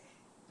elastic.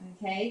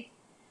 Okay?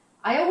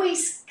 I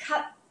always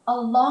cut a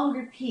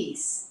longer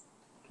piece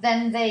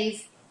than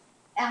they've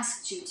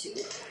asked you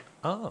to.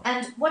 Oh.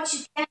 And what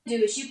you can do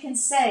is you can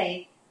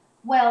say,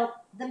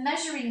 well, the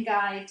measuring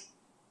guide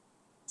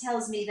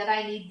tells me that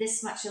I need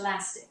this much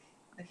elastic.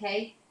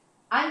 Okay?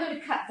 I'm going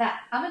to cut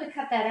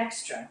that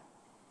extra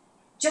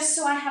just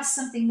so I have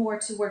something more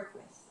to work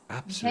with.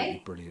 Absolutely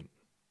okay? Brilliant.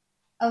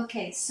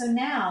 Okay, so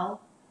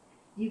now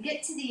you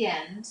get to the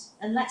end,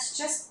 and let's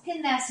just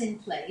pin that in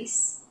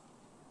place.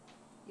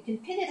 You can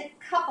pin it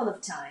a couple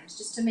of times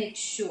just to make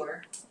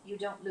sure you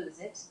don't lose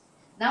it.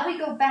 Now we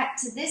go back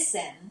to this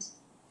end,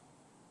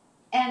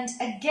 and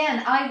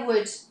again, I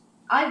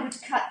I would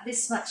cut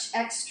this much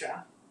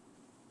extra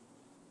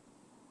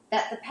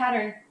that the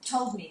pattern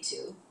told me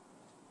to,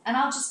 and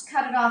I'll just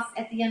cut it off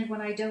at the end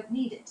when I don't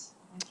need it.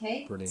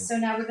 Okay? Brilliant. So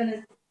now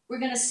we're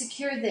gonna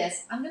secure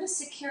this. I'm gonna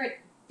secure it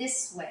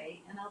this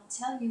way, and I'll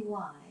tell you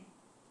why.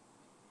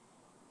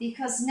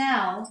 Because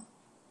now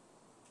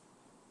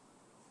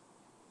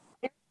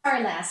there's our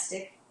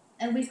elastic,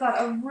 and we've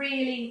got a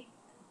really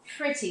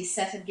pretty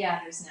set of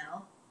gathers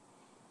now.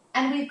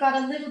 And we've got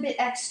a little bit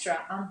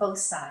extra on both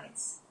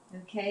sides.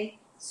 Okay?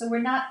 So we're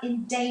not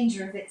in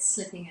danger of it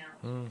slipping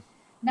out.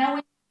 Now when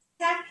you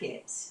tack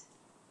it,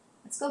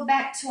 let's go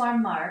back to our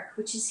mark,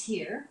 which is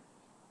here.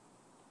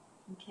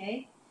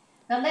 Okay?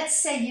 Now let's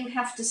say you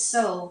have to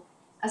sew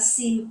a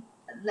seam,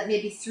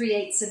 maybe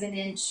 3/8 of an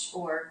inch,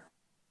 or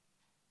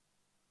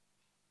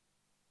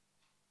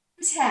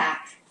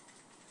tack.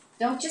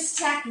 Don't just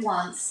tack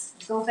once.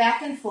 Go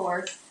back and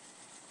forth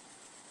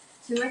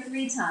 2 or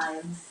 3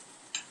 times.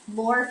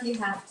 More if you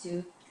have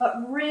to.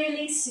 But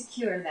really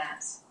secure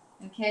that.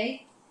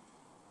 Okay?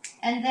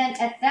 And then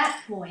at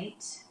that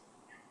point,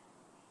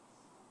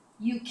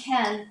 you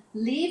can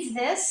leave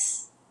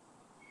this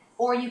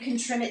or you can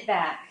trim it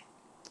back.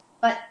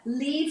 But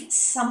leave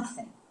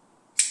something.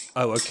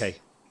 Oh, okay.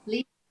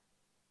 Leave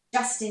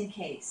just in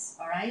case,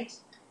 all right?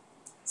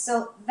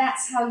 So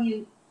that's how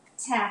you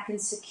tack and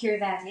secure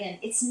that in.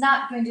 It's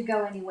not going to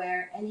go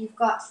anywhere, and you've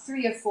got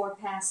 3 or 4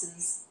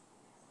 passes.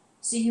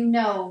 So you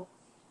know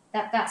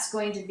that that's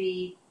going to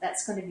be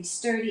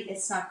sturdy.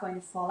 It's not going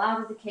to fall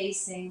out of the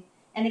casing.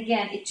 And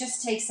again, it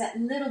just takes that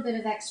little bit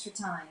of extra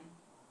time.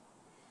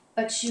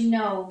 But you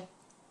know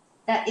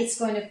that it's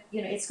going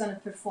to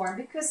perform,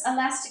 because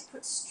elastic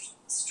puts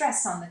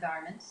stress on the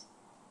garment.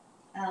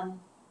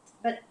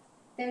 But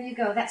there you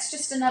go. That's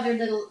just another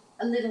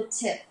little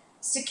tip.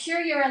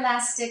 Secure your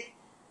elastic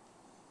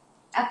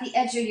at the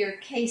edge of your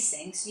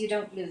casing so you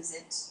don't lose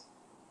it.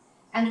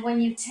 And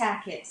when you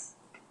tack it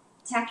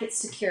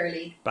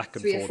securely. Back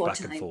and 3 forward, or 4 back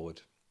times. and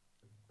forward.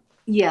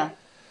 Yeah.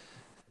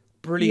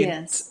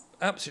 Brilliant. Yes.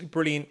 Absolutely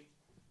brilliant.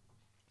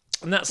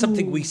 And that's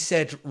something we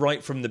said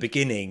right from the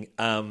beginning,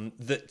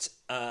 that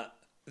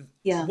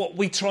what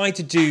we try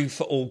to do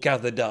for All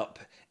Gathered Up,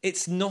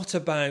 it's not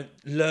about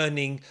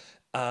learning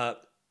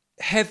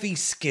heavy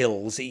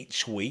skills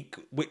each week,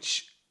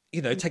 which,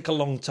 take a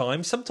long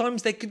time.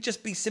 Sometimes they could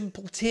just be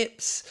simple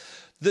tips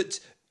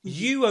that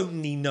you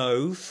only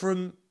know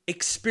from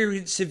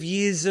experience of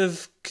years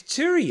of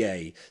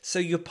couturier. So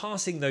you're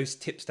passing those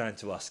tips down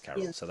to us,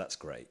 Carol. Yeah. So that's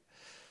great.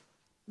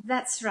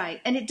 That's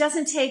right. And it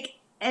doesn't take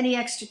any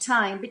extra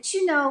time. But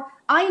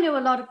I know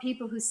a lot of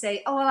people who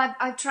say, oh, well,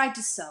 I've tried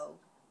to sew.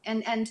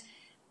 And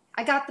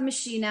I got the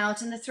machine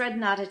out and the thread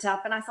knotted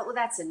up. And I thought, well,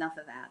 that's enough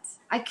of that.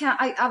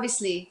 I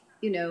obviously,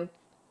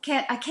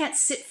 can't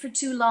sit for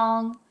too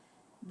long.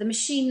 The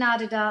machine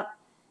knotted up.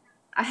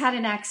 I had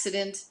an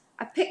accident.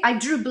 I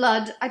drew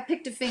blood. I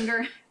picked a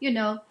finger,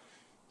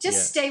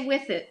 Just stay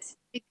with it,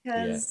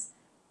 because,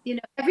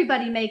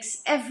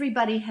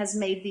 everybody has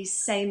made these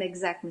same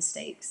exact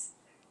mistakes.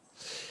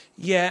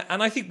 Yeah,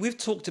 and I think we've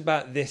talked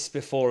about this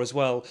before as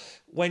well.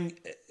 When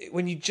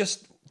you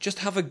just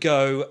have a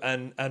go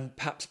and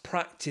perhaps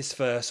practice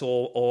first,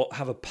 or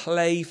have a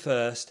play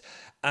first,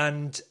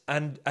 and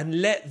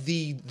let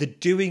the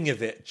doing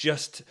of it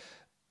just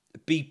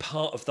be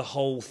part of the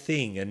whole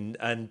thing,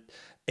 and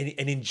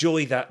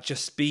enjoy that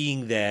just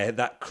being there,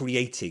 that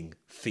creating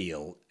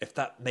feel, if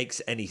that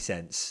makes any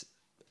sense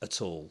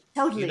at all.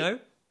 Totally.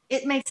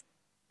 It makes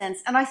sense.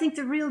 And I think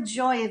the real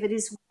joy of it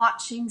is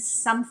watching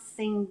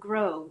something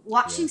grow,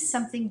 watching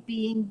something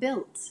being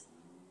built.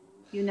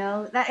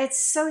 That it's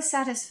so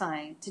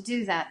satisfying to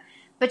do that.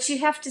 But you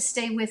have to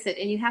stay with it,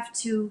 and you have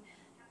to,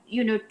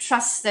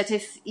 trust that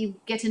if you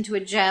get into a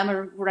jam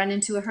or run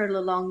into a hurdle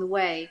along the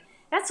way,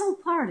 that's all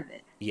part of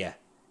it. Yeah.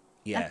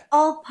 That's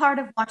all part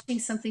of watching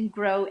something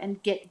grow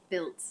and get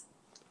built.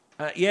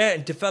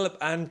 And develop,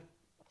 and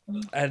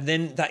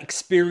then that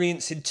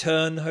experience in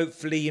turn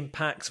hopefully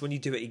impacts when you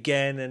do it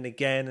again and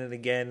again and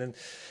again,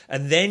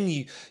 and then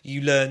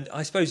you learn,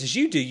 I suppose, as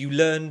you do, you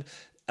learn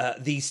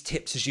these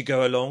tips as you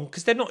go along,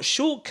 because they're not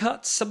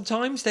shortcuts.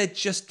 Sometimes they're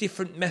just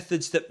different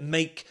methods that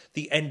make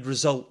the end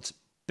result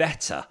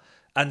better.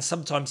 And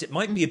sometimes it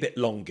might be a bit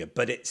longer,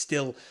 but it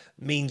still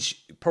means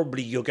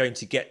probably you're going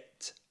to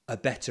get a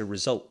better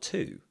result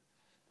too.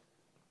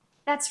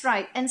 That's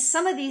right. And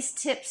some of these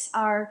tips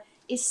are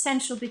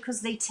essential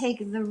because they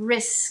take the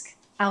risk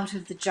out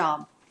of the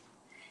job.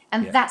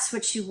 And that's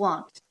what you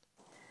want.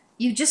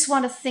 You just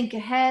want to think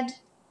ahead.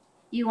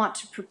 You want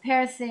to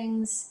prepare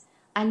things.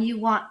 And you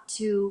want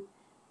to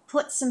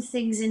put some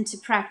things into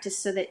practice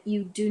so that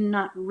you do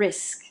not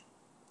risk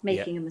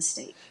making a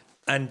mistake.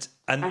 And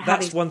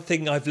that's one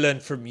thing I've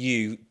learned from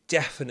you,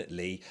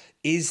 definitely,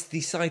 is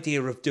this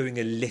idea of doing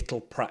a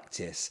little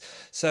practice.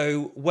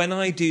 So when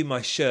I do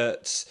my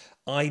shirts,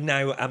 I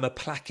now am a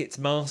placket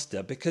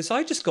master because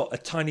I just got a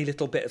tiny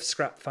little bit of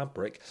scrap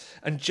fabric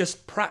and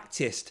just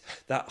practiced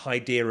that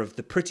idea of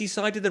the pretty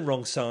side and the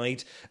wrong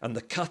side and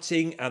the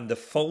cutting and the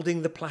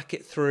folding the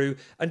placket through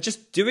and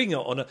just doing it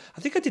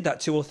I think I did that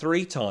 2 or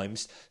 3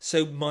 times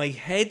so my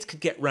head could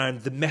get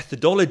round the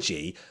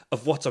methodology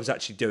of what I was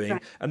actually doing.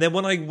 Right. And then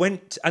when I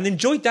went and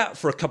enjoyed that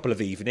for a couple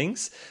of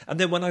evenings, and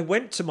then when I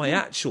went to my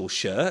actual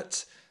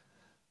shirt,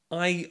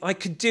 I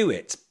could do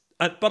it.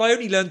 But I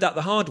only learned that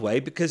the hard way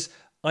because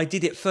I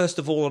did it first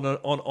of all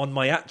on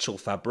my actual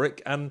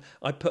fabric, and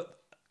I put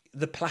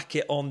the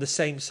placket on the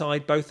same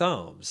side, both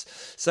arms.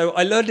 So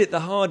I learned it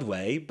the hard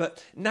way,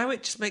 but now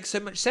it just makes so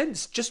much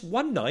sense. Just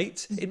one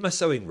night in my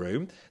sewing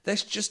room,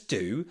 let's just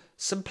do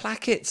some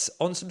plackets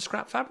on some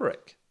scrap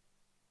fabric.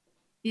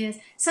 Yes.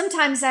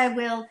 Sometimes I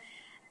will,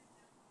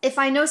 if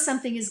I know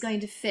something is going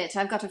to fit,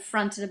 I've got a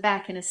front and a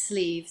back and a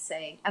sleeve,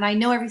 say, and I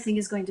know everything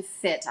is going to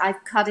fit.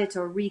 I've cut it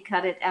or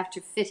recut it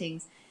after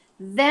fittings.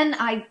 Then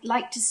I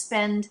like to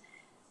spend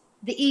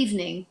the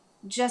evening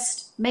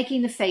just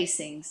making the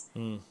facings,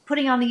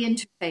 putting on the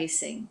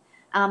interfacing,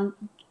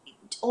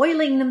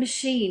 oiling the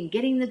machine,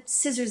 getting the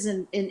scissors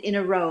in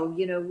a row,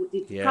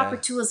 the proper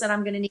tools that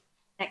I'm going to need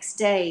the next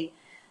day,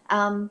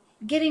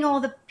 getting all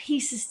the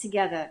pieces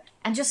together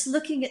and just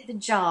looking at the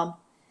job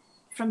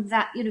from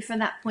that, from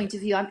that point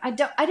of view.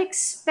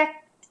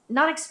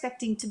 Not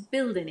expecting to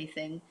build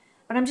anything,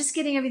 but I'm just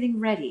getting everything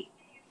ready.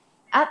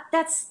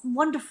 That's a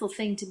wonderful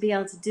thing to be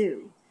able to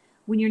do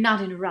when you're not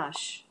in a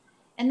rush.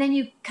 And then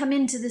you come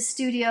into the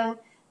studio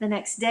the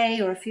next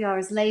day or a few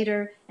hours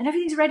later, and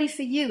everything's ready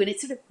for you, and it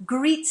sort of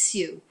greets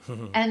you,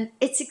 and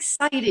it's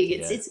exciting.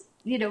 It's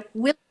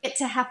willing it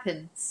to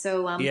happen.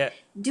 So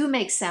do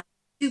make sound,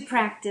 do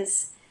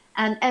practice,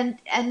 and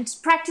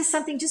practice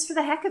something just for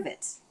the heck of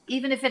it,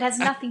 even if it has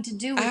nothing to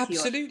do with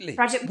your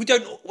project. We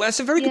don't. Well, that's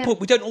a very good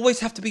point. We don't always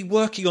have to be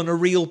working on a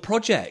real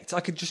project. I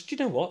could just,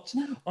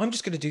 I'm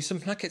just going to do some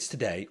plackets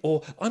today,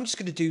 or I'm just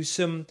going to do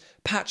some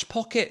patch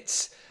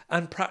pockets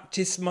and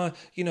practice my,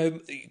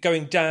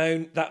 going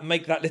down,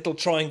 make that little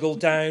triangle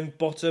down,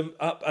 bottom,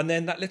 up, and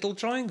then that little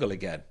triangle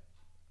again.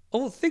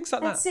 Oh, things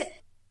like That's that. That's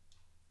it.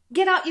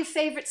 Get out your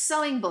favorite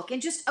sewing book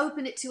and just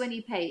open it to any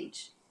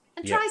page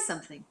and try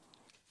something.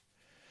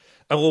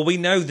 Oh, well, we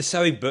know the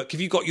sewing book.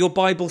 Have you got your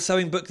Bible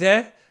sewing book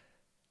there?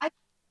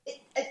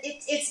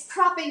 It's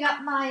propping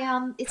up my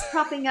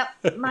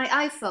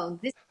my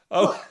iPhone. This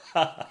book.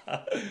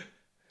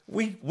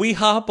 We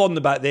harp on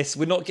about this.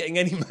 We're not getting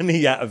any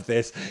money out of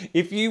this.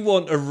 If you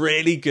want a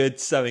really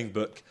good sewing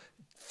book,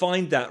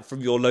 find that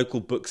from your local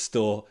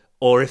bookstore.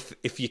 Or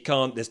if you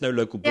can't, there's no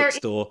local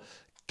bookstore,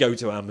 go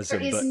to Amazon.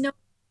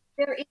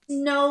 There is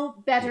no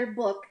better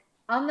book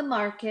on the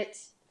market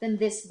than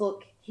this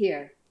book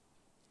here.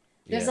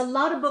 There's a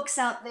lot of books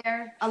out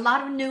there, a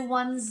lot of new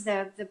ones.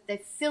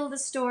 They fill the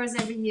stores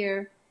every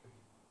year.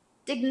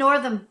 Ignore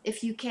them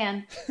if you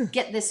can.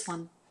 Get this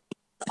one.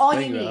 It's all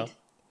you need.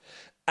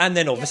 And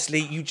then obviously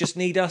you just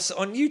need us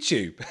on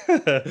YouTube.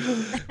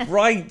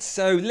 Right,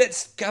 so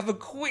let's have a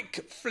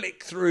quick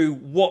flick through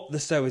what the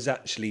sewers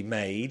actually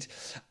made.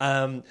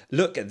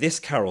 Look at this,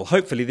 Carol.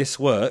 Hopefully this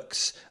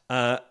works.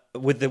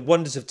 With the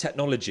wonders of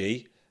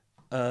technology.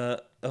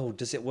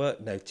 Does it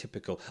work? No,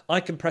 typical. I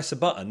can press a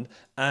button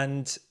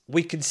and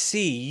we can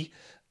see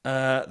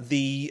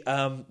the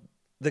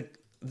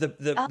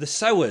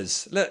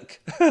sewers.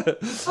 Look.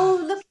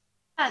 Oh, look at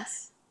that.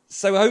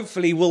 So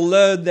hopefully we'll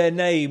learn their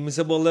names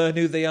and we'll learn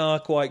who they are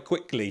quite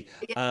quickly.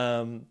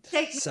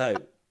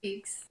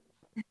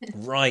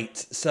 Right.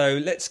 So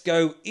let's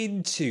go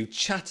into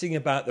chatting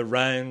about the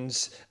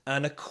rounds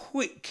and a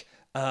quick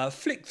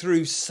flick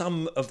through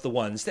some of the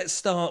ones. Let's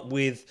start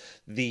with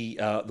the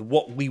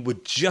what we were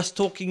just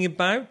talking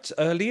about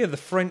earlier, the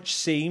French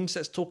seams.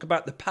 Let's talk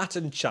about the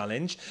pattern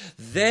challenge.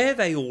 There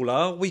they all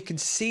are. We can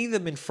see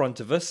them in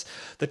front of us.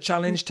 The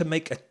challenge to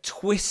make a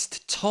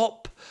twist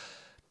top.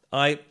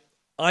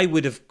 I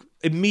would have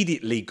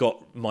immediately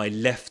got my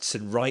lefts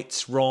and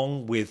rights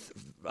wrong with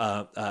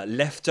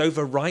left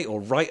over right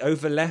or right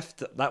over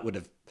left. I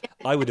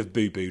would have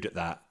boo-booed at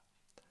that.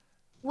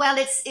 Well,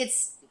 it's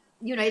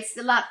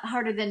a lot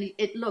harder than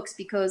it looks,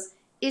 because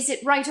is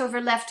it right over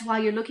left while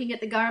you're looking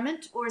at the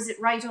garment, or is it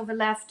right over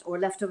left, or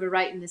left over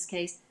right in this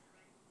case,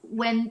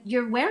 when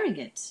you're wearing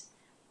it?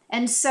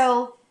 And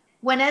so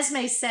when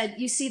Esme said,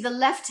 you see, the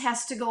left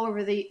has to go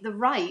over the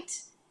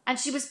right, and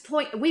she was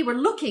we were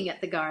looking at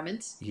the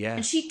garment,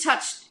 and she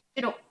touched,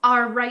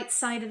 our right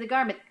side of the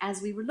garment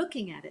as we were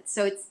looking at it.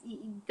 So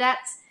that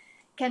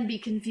can be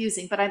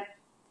confusing, but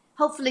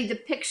hopefully the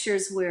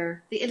pictures the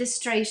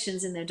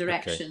illustrations and the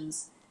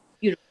directions,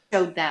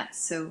 showed that.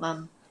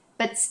 So,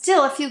 but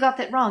still, a few got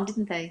that wrong,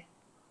 didn't they?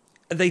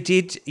 They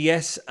did,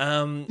 yes.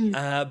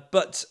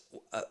 But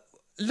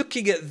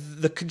looking at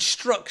the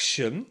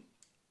construction,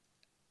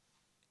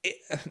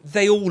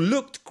 they all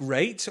looked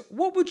great.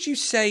 What would you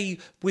say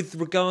with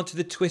regard to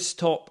the twist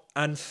top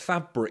and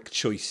fabric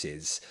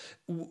choices?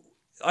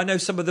 I know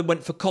some of them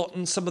went for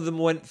cotton, some of them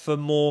went for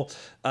more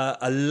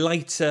a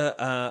lighter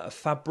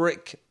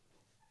fabric.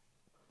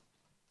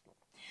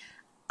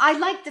 I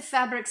like the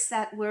fabrics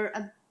that were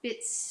a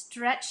bit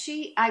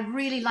stretchy. I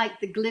really like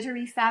the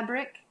glittery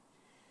fabric.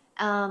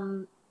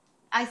 Um,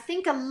 I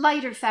think a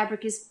lighter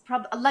fabric is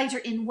a lighter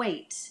in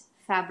weight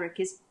fabric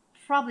is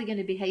probably going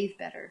to behave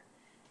better.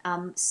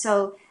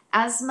 So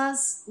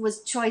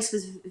Asma's choice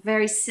was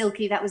very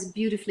silky. That was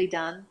beautifully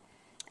done.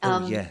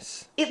 Oh,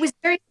 yes. It was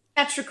very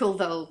symmetrical,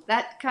 though.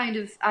 That kind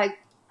of I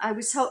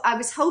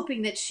was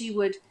hoping that she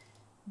would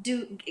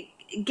do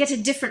get a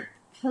different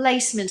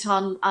placement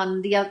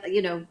on the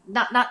other,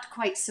 not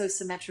quite so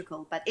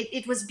symmetrical, but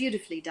it was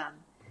beautifully done.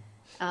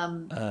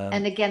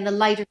 And again, the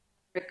lighter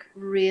fabric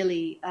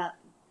really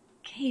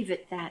gave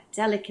it that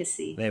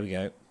delicacy. There we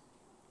go.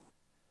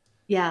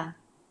 Yeah.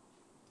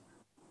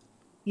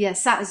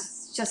 Yes, that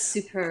was just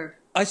superb.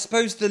 I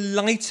suppose the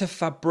lighter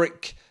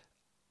fabric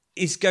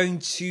is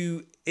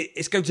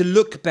it's going to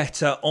look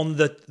better on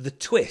the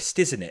twist,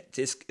 isn't it?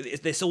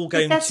 It's all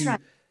going That's right.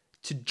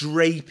 to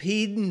drape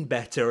in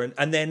better,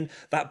 and then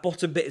that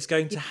bottom bit is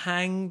going to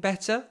hang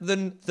better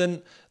than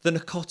a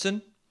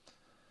cotton.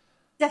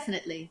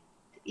 Definitely.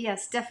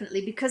 Yes,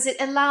 definitely, because it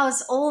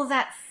allows all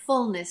that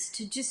fullness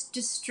to just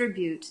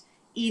distribute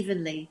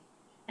evenly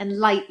and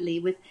lightly.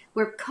 With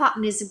where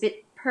cotton is a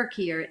bit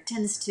perkier,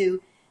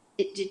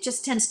 it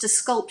just tends to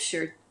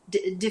sculpture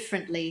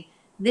differently.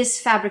 This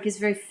fabric is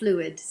very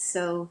fluid,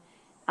 so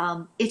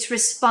it's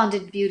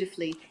responded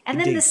beautifully. And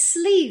then the Indeed.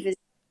 sleeve is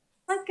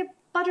like a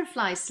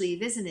butterfly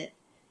sleeve, isn't it?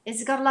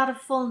 It's got a lot of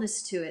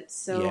fullness to it.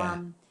 So,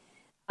 Yeah.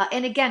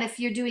 and again, if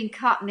you're doing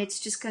cotton, it's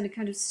just going to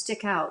kind of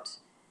stick out.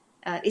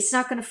 It's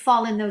not going to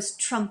fall in those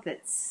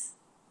trumpets.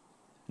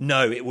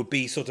 No, it would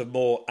be sort of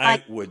more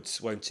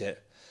outwards, won't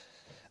it?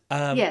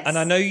 And I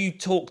Yes. know you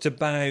talked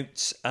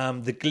about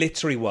the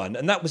glittery one,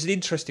 and that was an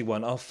interesting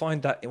one. I'll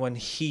find that one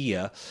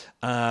here.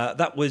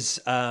 That was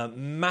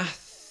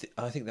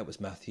I think that was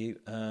Matthew.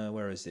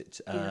 Where is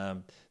it? Yeah.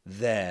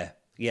 There.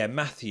 Yeah,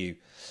 Matthew.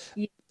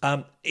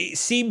 Yeah. It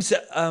seems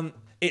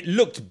it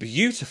looked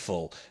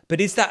beautiful, but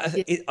is that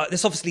Yeah.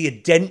 there's obviously a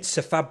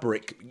denser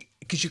fabric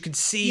because you can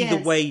see the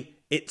Yes. way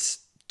it's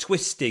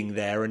twisting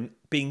there and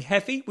being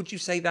heavy. Would you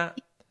say that?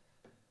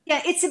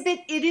 Yeah,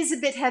 it is a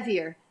bit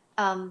heavier.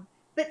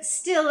 But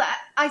still,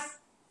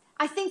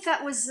 I think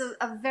that was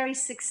a very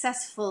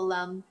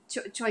successful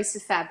choice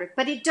of fabric.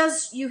 But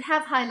you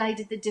have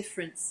highlighted the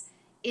difference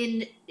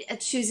in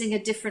choosing a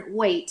different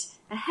weight.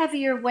 A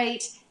heavier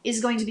weight is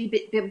going to be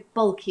a bit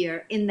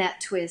bulkier in that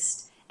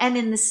twist and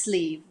in the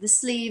sleeve. The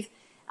sleeve,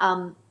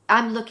 I'm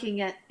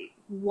looking at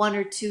one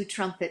or two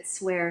trumpets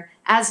where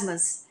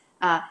Asma's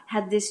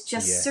had this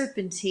just Yeah.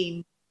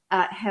 serpentine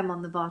hem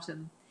on the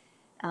bottom.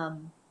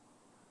 Um,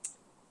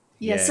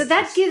 Yeah, Yeah. so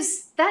that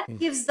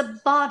gives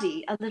the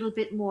body a little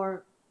bit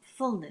more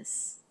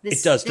fullness. It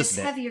This does, this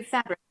doesn't it? heavier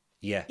fabric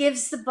Yeah.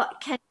 gives the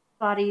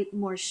body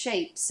more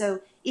shape.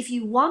 So if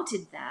you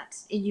wanted that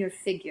in your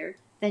figure,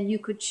 then you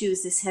could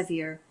choose this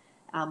heavier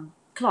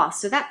cloth.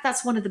 So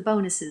that's one of the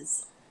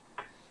bonuses.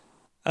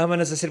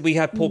 And as I said, we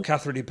had poor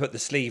Catherine who put the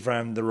sleeve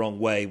round the wrong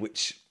way,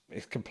 which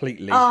is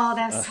completely Oh,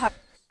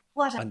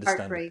 what a understandable.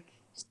 heartbreak.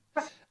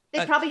 They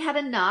Uh, probably had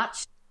a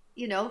notch,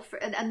 for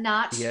a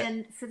notch, yeah.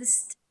 and for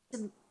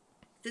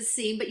the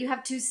seam, but you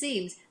have two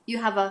seams. You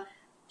have a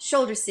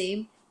shoulder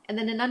seam and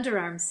then an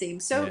underarm seam. Yeah.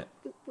 So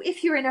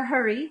if you're in a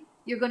hurry,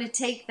 you're going to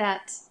take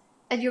that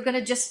and you're going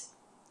to just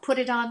put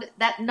it on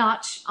that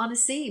notch on a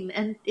seam,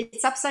 and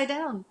it's upside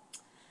down.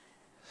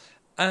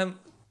 Um,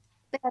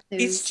 Bad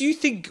news. do you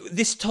think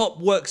this top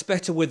works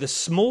better with a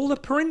smaller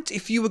print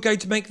if you were going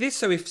to make this?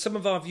 So if some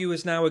of our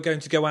viewers now are going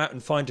to go out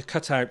and find a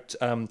cutout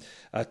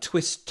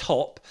twist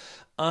top,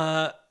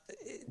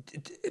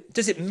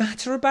 does it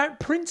matter about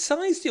print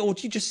size? Or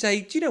do you just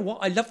say, do you know what?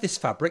 I love this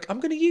fabric. I'm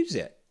going to use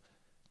it.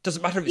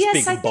 Doesn't matter if it's Yes,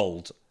 big I and think.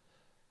 bold.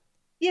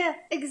 Yeah,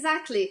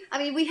 exactly. I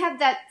mean, we have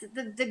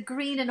the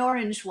green and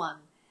orange one,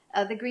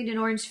 the green and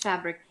orange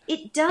fabric.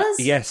 It does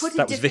Yes, put a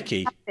that was different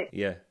Vicky. graphic.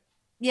 Yeah.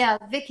 Yeah,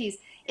 Vicky's.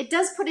 It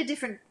does put a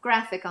different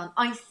graphic on.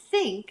 I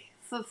think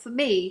for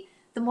me,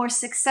 the more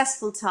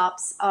successful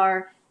tops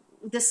are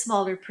the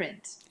smaller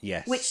print, which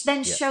Yes.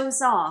 then Yeah.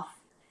 shows off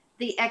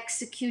the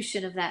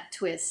execution of that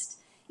twist.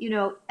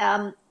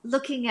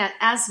 Looking at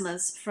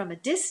Asma's from a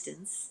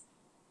distance,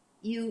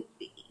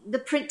 the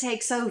print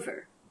takes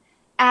over,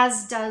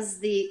 as does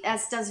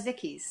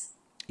Vicky's.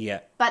 Yeah.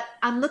 But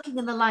I'm looking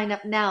in the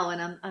lineup now,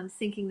 and I'm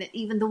thinking that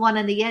even the one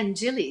on the end,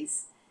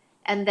 Jilly's,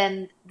 and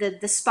then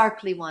the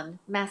sparkly one,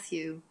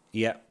 Matthew.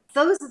 Yeah.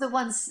 Those are the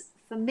ones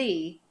for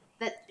me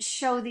that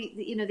show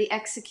the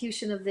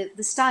execution of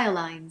the style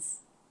lines.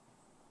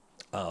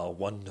 Oh,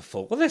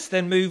 wonderful. Well, let's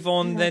then move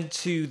on Yeah. then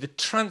to the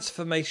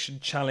transformation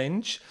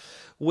challenge,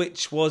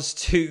 which was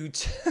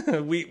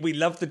we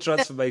love the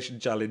transformation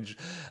challenge.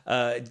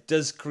 It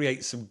does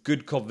create some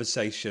good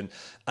conversation.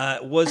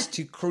 Was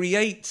to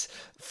create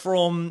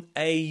from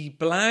a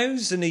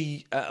blouse and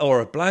a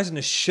blouse and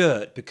a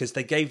shirt, because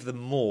they gave them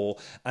more,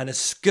 and a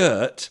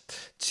skirt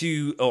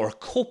or a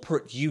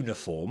corporate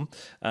uniform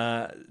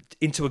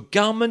into a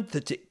garment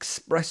that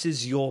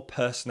expresses your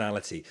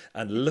personality.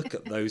 And look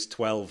at those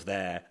 12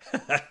 there.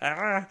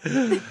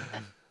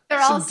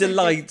 They're all some so different.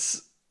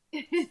 delights.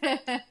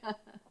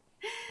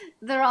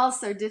 They're all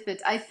so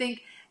different. I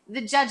think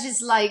the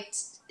judges liked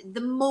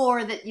the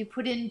more that you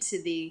put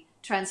into the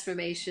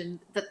transformation,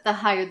 that the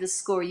higher the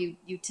score you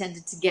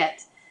tended to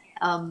get.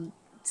 Um,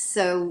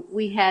 so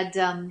we had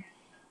the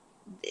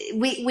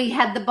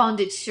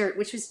bondage shirt,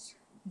 which was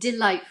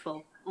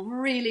delightful.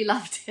 Really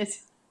loved it.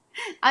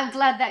 I'm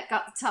glad that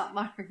got the top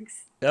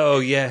marks. Oh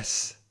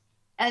yes.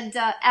 And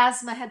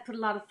Asma had put a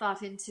lot of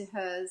thought into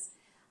hers.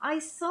 I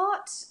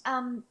thought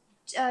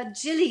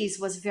Jilly's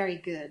was very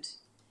good.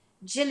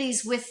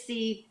 Jilly's with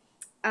the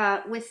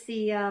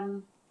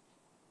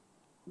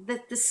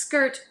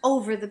skirt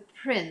over the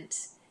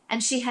print,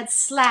 and she had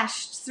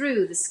slashed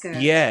through the skirt.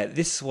 Yeah,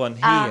 this one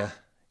Uh, here.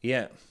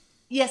 Yeah.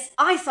 yes,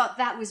 I thought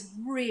that was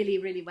really,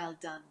 really well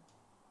done,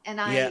 and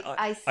Yeah,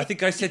 I I think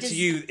think I she said to does.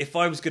 you, if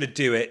I was going to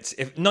do it,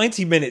 if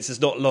 90 minutes is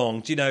not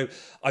long, do you know,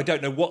 I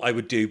don't know what I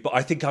would do, but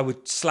I think I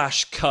would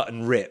slash, cut,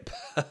 and rip.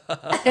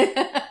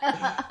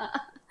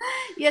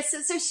 Yes,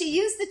 so she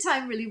used the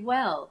time really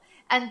well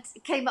and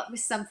came up with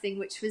something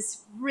which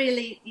was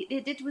really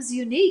it was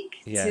unique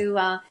Yeah.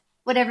 to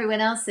what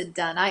everyone else had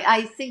done.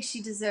 I think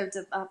she deserved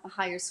a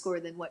higher score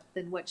than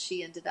what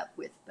she ended up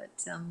with.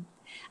 But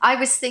I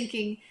was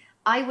thinking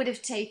I would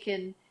have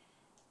taken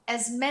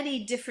as many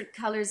different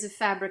colors of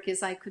fabric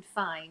as I could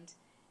find,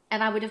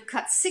 and I would have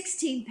cut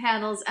 16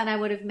 panels, and I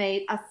would have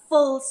made a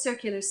full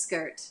circular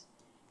skirt,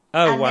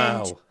 Oh, and then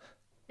wow.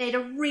 made a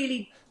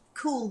really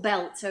cool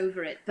belt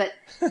over it, but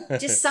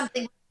just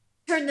something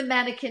turn the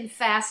mannequin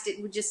fast,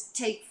 it would just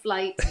take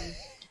flight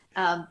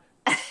and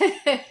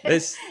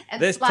There's,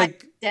 and there's fly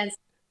take, dance.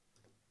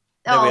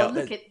 there we Oh, are.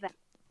 look at that!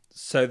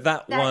 So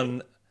that That is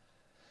one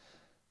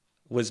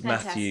was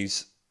fantastic.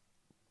 Matthew's.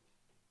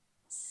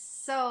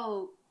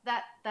 So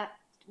that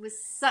was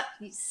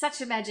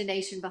such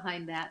imagination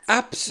behind that.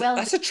 Well done.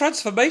 That's a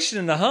transformation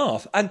and a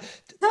half. And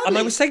Totally.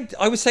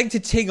 I was saying to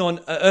Ting on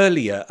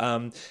earlier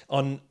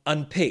on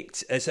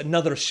Unpicked, it's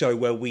another show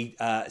where we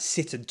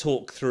sit and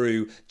talk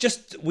through.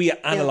 Just we Yeah.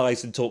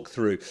 analyze and talk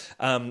through.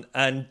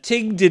 And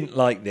Ting didn't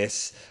like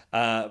this,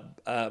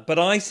 but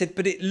I said,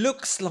 but it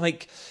looks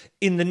like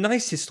in the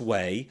nicest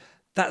way.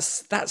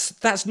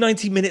 That's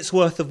 90 minutes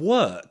worth of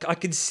work. I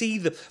can see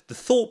the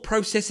thought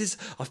processes.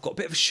 I've got a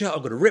bit of a shirt. I'm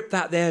going to rip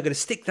that there. I'm going to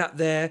stick that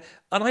there,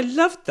 and I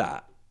loved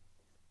that.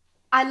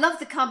 I love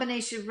the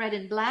combination of red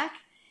and black,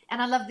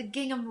 and I love the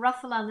gingham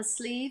ruffle on the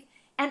sleeve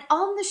and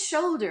on the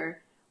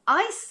shoulder.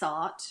 I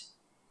thought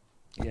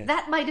Yeah.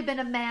 that might have been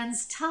a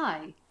man's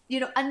tie,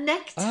 a Oh,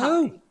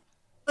 necktie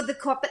for the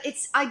corp. But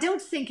I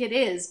don't think it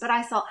is. But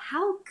I thought,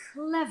 how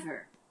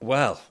clever.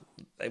 well,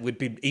 it would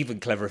be even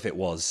clever if it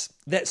was.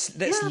 Let's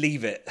Yeah,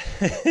 leave it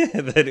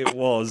that it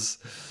was.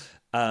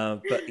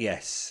 But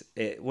yes,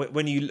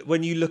 when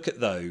you look at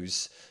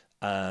those,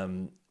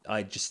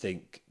 I just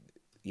think,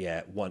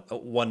 yeah,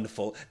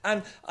 wonderful.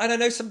 And I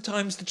know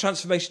sometimes the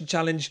transformation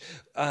challenge.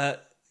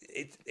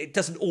 It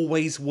doesn't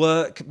always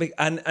work,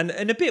 and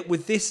a bit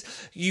with this,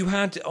 you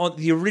had on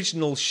the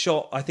original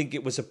shot, I think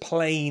it was a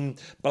plain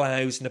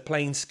blouse and a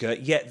plain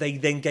skirt, yet they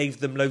then gave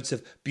them loads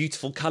of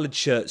beautiful coloured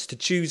shirts to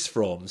choose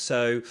from.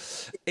 So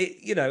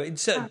in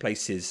certain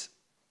places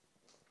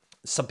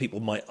some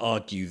people might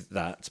argue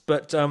that,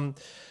 but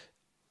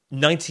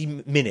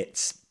 90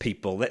 minutes,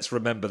 people, let's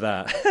remember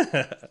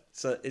that.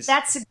 So it's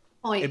that's a good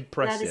point. That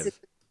is a impressive.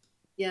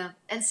 Yeah,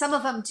 and some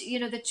of them,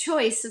 the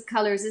choice of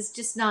colors is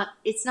just not.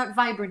 It's not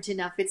vibrant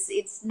enough.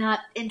 It's not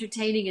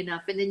entertaining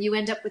enough, and then you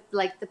end up with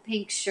like the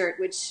pink shirt,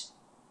 which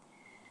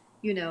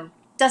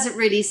doesn't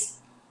really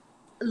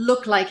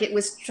look like it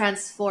was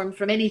transformed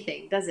from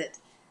anything, does it?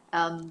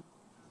 Um,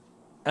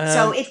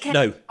 so it can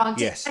No, be wrong. I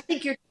yes.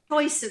 think your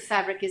choice of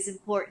fabric is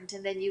important,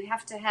 and then you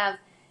have to have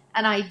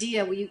an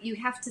idea where you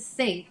have to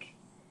think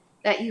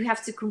that you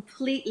have to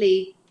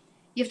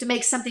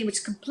make something which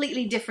is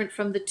completely different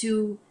from the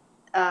two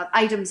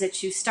items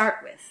that you start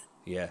with.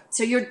 Yeah.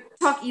 So you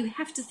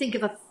have to think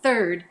of a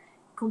third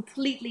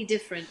completely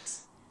different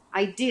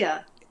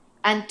idea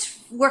and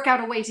work out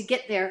a way to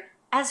get there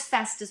as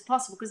fast as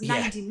possible because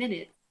Yeah. 90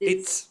 minutes is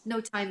It's no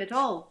time at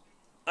all.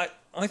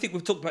 I think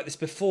we've talked about this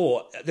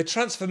before. The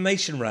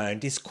transformation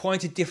round is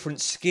quite a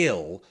different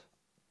skill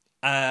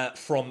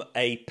from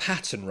a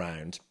pattern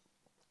round.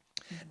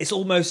 It's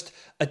almost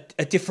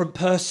a different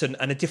person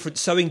and a different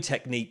sewing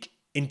technique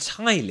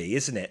entirely,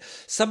 isn't it?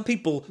 Some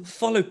people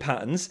follow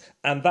patterns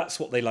and that's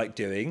what they like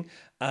doing.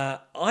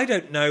 I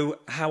don't know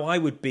how I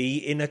would be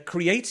in a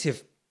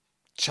creative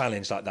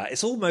challenge like that.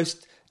 It's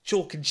almost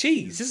chalk and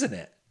cheese, isn't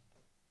it?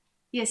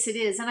 Yes, it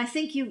is. And I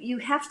think you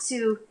have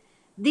to,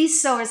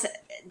 these sewers,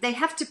 they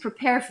have to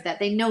prepare for that.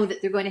 They know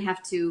that they're going to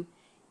have to,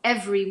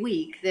 every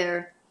week,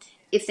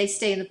 if they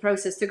stay in the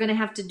process, they're going to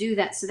have to do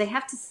that. So they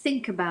have to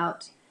think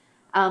about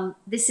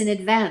this in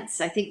advance.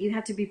 I think you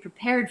have to be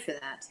prepared for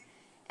that.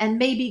 And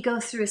maybe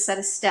go through a set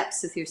of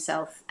steps with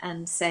yourself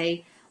and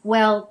say,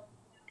 well,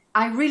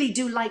 I really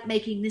do like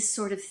making this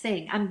sort of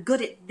thing. I'm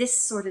good at this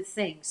sort of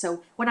thing.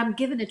 So when I'm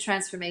given a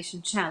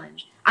transformation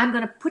challenge, I'm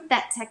going to put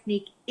that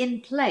technique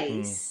in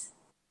place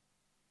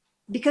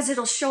because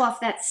it'll show off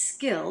that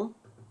skill,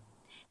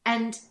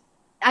 and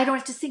I don't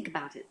have to think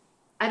about it.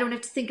 I don't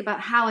have to think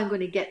about how I'm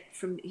going to get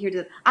from here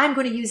to. I'm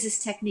going to use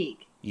this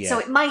technique. So Yeah,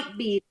 it might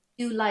be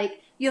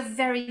you're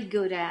very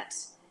good at,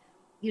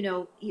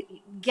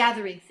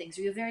 gathering things,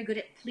 or you're very good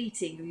at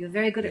pleating, or you're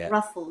very good at yeah.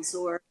 ruffles,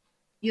 or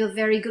you're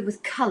very good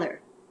with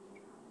color.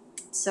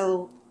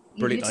 So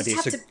you Brilliant just idea.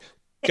 have So to.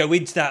 go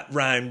into that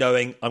round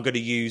knowing I'm going to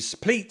use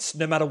pleats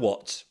no matter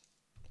what.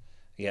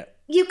 Yeah,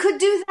 You could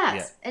do that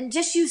yeah, and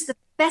just use the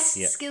best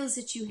yeah, skills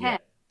that you yeah. have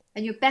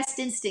and your best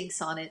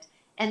instincts on it,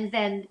 and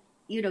then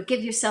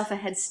give yourself a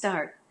head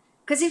start,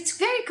 because it's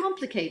very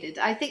complicated.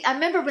 I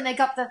remember when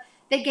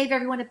they gave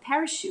everyone a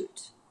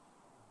parachute.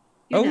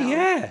 You Oh know,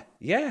 yeah,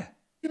 yeah.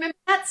 remember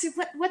that? So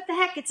what the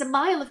heck? It's a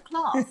mile of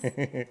cloth.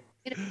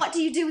 What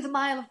do you do with a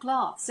mile of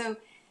cloth? So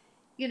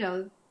you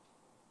know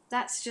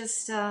that's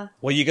just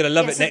Well, you're going to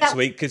love yeah. it So next that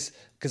week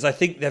because I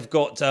think they've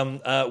got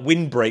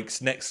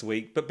windbreaks next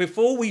week. But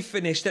before we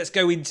finish, let's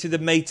go into the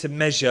made to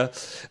measure.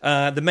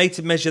 The made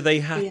to measure, they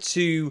had yeah,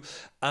 to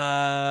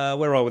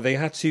where are we? They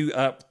had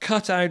to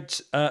cut out.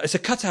 It's a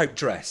cutout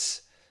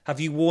dress. Have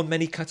you worn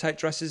many cutout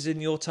dresses in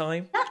your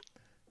time?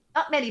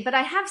 not many, but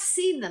I have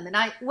seen them. And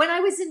when I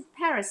was in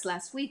Paris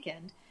last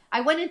weekend,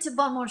 I went into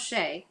Bon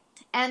Marché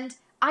and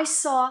I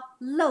saw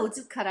loads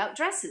of cutout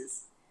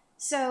dresses.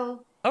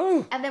 So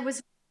Oh, and there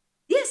was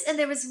yes, and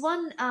there was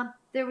one.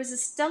 There was a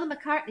Stella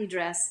McCartney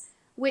dress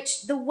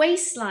which the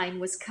waistline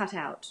was cut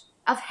out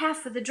of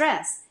half of the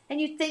dress,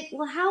 and you'd think,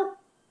 well,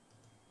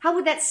 how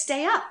would that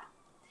stay up?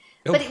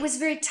 But it oh, was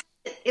very tight.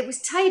 It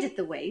was tight at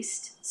the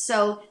waist,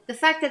 so the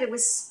fact that it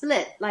was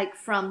split, like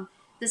from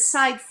the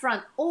side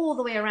front all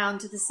the way around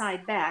to the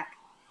side back,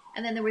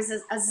 and then there was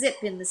a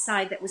zip in the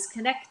side that was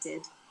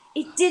connected,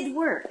 it did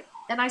work.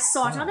 And I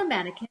saw it on wow. a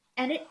mannequin,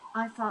 and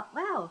I thought,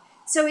 wow.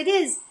 So it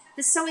is.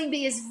 The sewing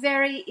bee is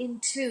very in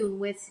tune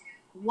with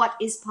what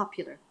is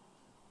popular.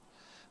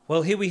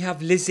 Well, here we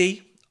have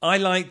Lizzie. I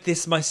like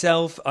this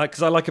myself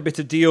because I like a bit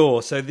of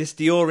Dior. So this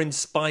Dior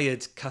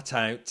inspired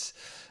cutout.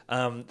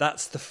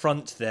 That's the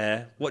front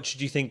there. What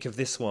did you think of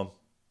this one?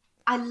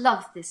 I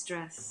loved this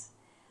dress.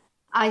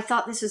 I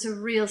thought this was a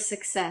real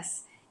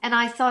success, and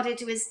I thought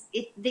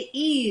the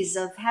ease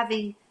of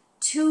having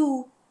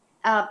two,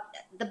 uh,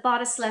 the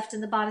bodice left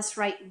and the bodice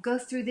right, go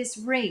through this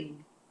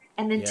ring,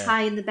 and then Yeah,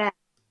 tie in the back.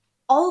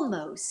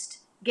 Almost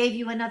gave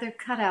you another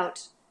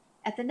cutout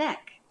at the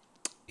neck.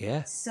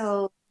 yeah,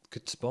 So,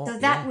 good spot. so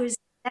Yeah, that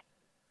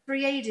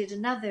created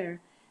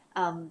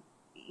um,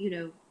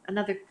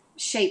 another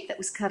shape that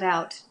was cut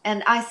out,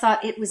 and I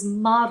thought it was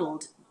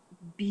modeled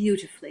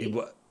it beautifully.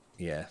 was.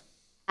 Yeah.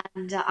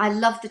 And I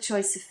loved the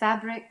choice of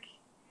fabric.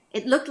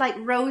 It looked like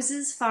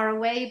roses far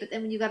away, but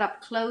then when you got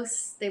up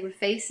close, they were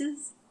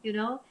faces.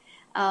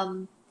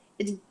 Um,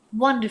 it's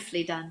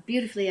wonderfully done,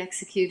 beautifully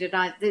executed.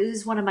 It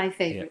was one of my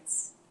Yeah.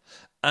 favorites.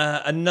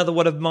 Another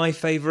one of my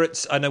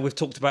favourites, I know we've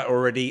talked about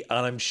already,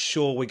 and I'm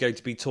sure we're going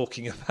to be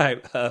talking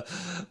about her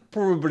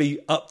probably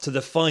up to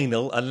the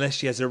final, unless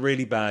she has a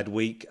really bad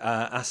week.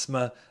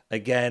 Asthma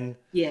again.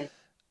 Yes,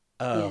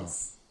 Oh,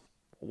 yes.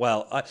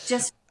 well,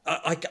 Just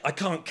I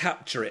can't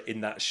capture it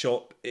in that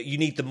shot. You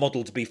need the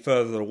model to be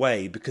further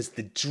away because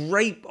the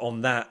drape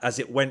on that as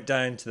it went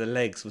down to the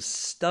legs was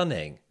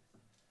stunning.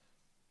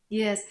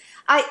 yes.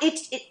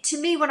 It to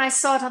me, when I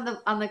saw it on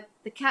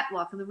the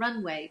catwalk on the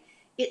runway,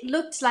 it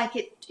looked like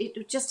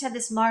it just had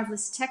this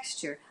marvelous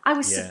texture. I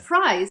was Yeah.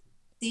 surprised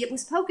to see it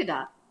was polka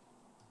dot.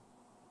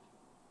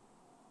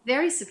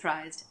 Very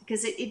surprised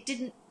because it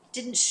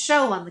didn't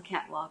show on the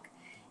catwalk.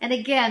 And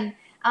again,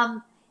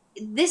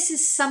 this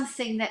is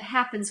something that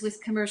happens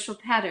with commercial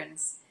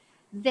patterns.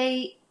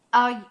 They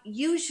are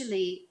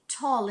usually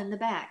tall in the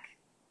back.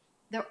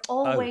 They're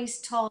Oh, always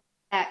tall in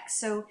the back.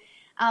 So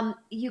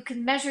you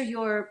can measure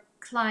your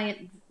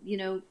client,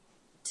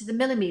 to the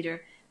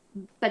millimeter.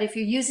 But if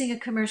you're using a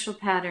commercial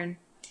pattern,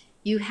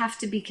 you have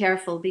to be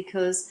careful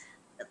because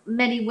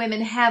many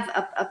women have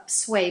a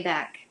sway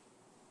back.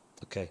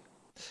 okay.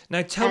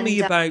 Now tell me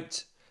And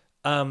about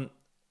um,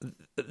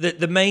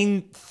 the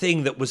main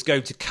thing that was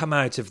going to come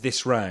out of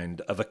this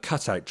round of a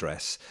cutout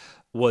dress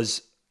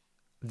was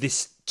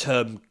this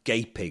term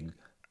gaping,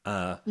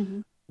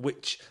 mhm.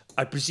 which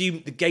I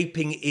presume the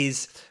gaping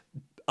is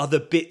other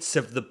bits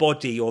of the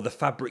body or the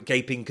fabric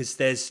gaping because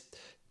there's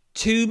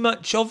too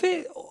much of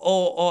it,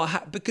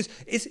 because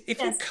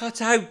if you Yes.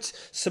 cut out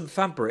some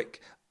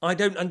fabric, I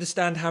don't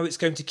understand how it's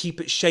going to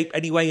keep its shape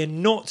anyway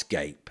and not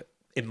gape.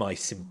 In my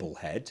simple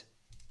head,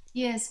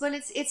 Yes, well,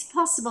 it's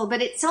possible,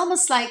 but it's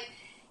almost like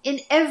in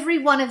every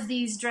one of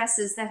these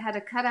dresses that had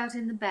a cutout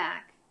in the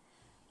back,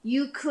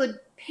 you could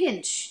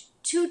pinch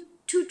two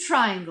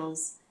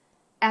triangles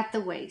at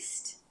the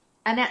waist,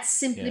 and that's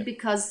simply yeah.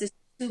 because there's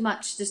too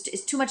much. There's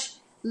too much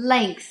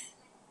length,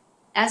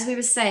 as we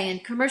were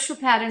saying. Commercial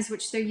patterns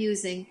which they're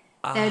using,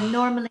 they're Ah,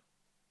 normally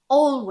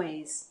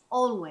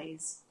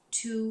always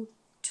too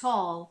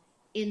tall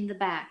in the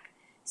back.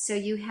 So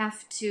you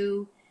have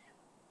to.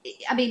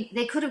 I mean,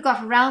 they could have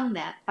got around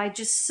that by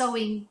just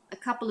sewing a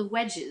couple of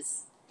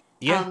wedges.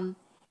 yeah. Um,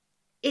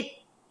 it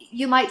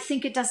you might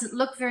think it doesn't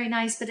look very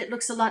nice, but it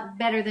looks a lot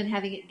better than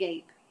having it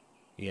gape.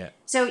 Yeah.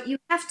 So you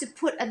have to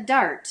put a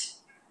dart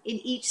in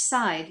each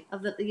side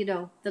of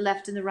the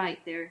left and the right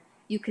there.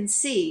 You can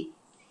see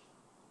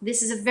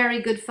this is a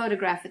very good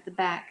photograph at the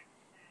back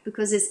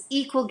because there's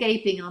equal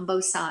gaping on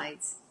both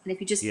sides. And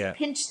if you just Yeah.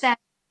 pinch that,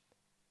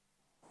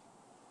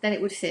 then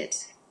it would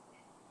fit.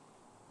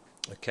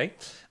 Okay.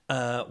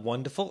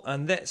 Wonderful.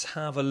 And let's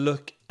have a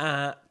look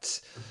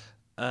at,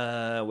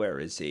 where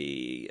is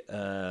he?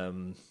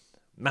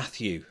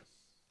 Matthew.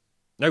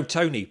 No,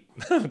 Tony.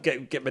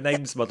 get my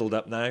names muddled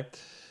up now.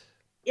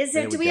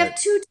 Do we have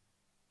two?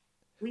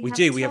 We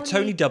do. We have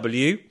Tony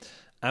W.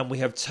 and we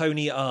have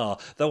Tony R.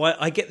 Though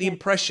I get the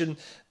impression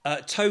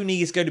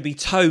Tony is going to be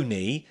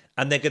Tony,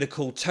 and they're going to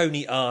call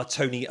Tony R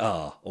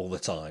all the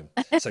time.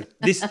 So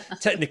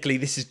technically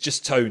this is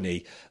just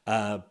Tony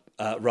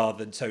rather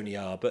than Tony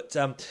R. But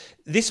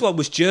this one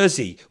was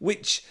Jersey,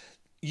 which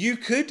you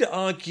could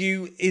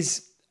argue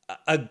is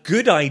a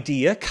good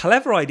idea,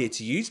 clever idea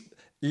to use.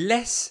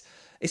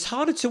 It's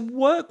harder to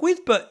work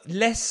with, but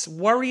less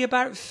worry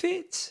about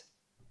fit.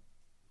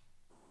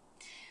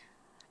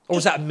 Or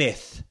is that a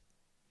myth?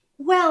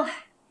 Well,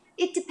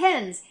 it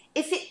depends.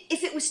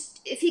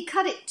 If he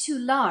cut it too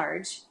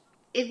large,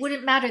 it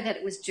wouldn't matter that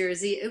it was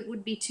jersey. It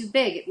would be too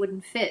big. It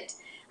wouldn't fit.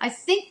 I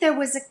think there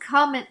was a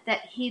comment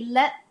that he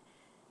let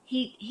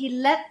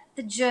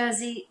the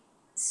jersey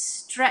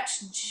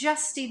stretch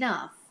just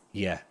enough.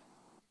 Yeah.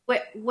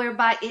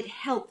 Whereby it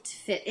helped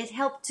fit. It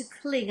helped to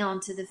cling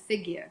onto the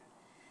figure.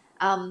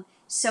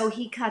 So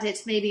he cut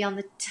it maybe on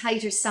the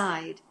tighter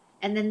side,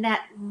 and then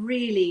that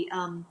really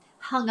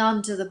hung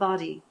onto the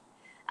body.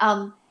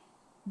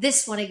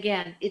 This one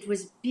again, it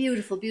was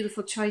beautiful,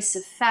 beautiful choice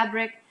of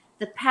fabric.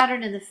 The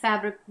pattern and the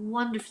fabric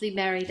wonderfully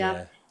married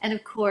up, and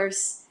of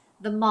course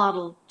the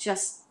model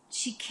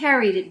she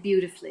carried it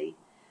beautifully.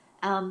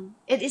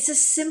 It is a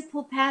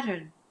simple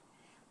pattern,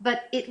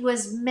 but it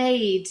was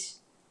made,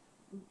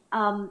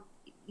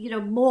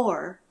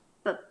 more,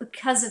 but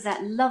because of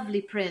that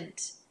lovely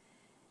print,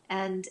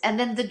 and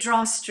then the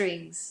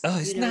drawstrings,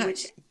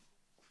 which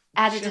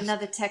added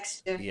another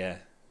texture. Yeah.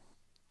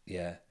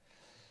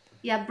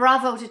 Yeah,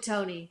 bravo to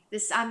Tony.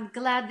 I'm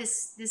glad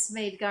this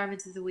made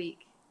Garment of the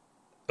Week.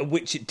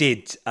 Which it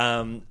did, which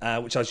I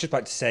was just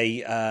about to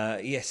say,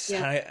 yes.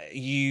 Yeah.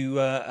 You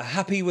are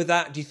happy with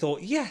that? You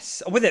thought,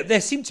 yes. Well,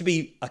 there seemed to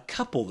be a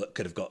couple that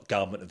could have got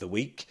Garment of the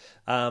Week,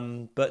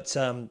 but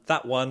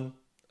that one,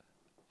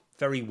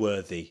 very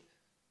worthy.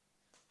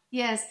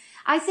 Yes,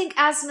 I think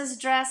Asma's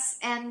dress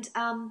and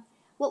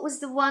what was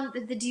the one,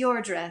 the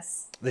Dior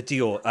dress? The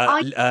Dior,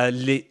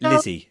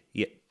 Lizzie,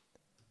 yeah.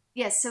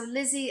 Yes, so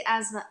Lizzie,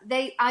 Asma,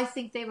 I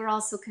think they were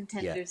also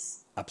contenders.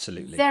 Yeah,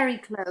 absolutely. Very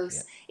close.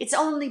 Yeah. It's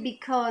only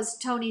because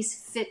Tony's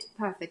fit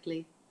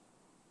perfectly.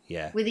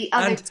 Yeah. With the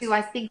other two,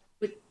 I think,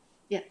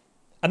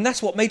 And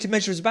that's what Made to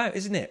Measure is about,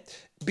 isn't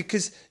it?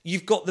 Because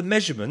you've got the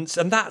measurements,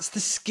 and that's the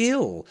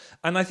skill.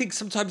 And I think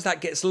sometimes that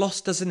gets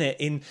lost, doesn't it,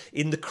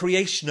 in the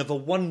creation of a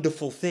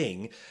wonderful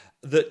thing,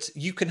 that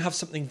you can have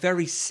something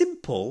very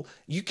simple,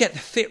 you get the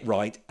fit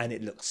right, and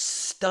it looks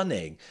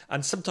stunning.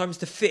 And sometimes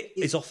the fit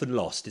is often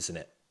lost, isn't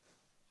it?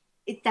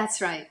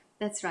 That's right.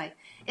 That's right.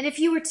 And if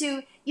you were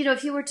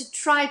to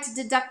try to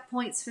deduct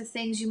points for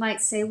things, you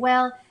might say,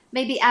 well,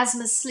 maybe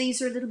Asma's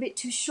sleeves are a little bit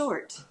too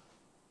short.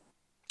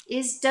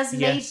 Does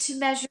Made to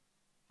Measure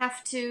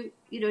have to,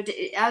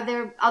 are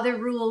there other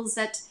rules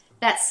that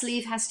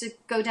sleeve has to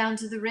go down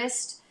to the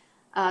wrist?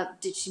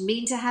 Did she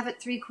mean to have it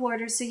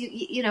 3/4?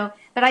 So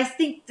but I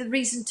think the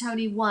reason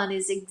Tony won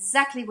is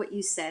exactly what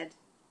you said.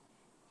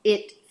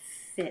 It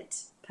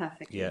fit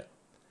perfectly. Yeah.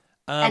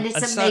 And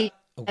it's a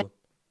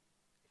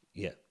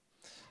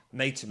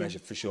Made to Measure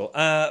for sure.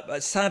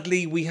 But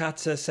sadly, we had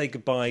to say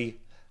goodbye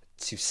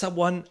to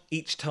someone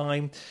each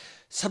time.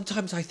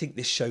 Sometimes I think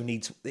this show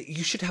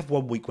you should have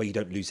 1 week where you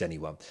don't lose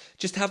anyone.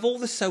 Just have all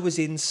the sewers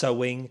in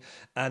sewing,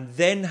 and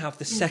then have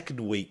the second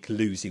week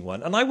losing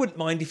one. And I wouldn't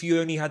mind if you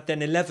only had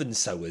then 11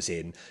 sewers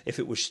in, if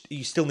it was,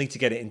 you still need to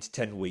get it into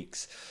 10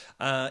 weeks.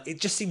 It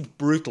just seems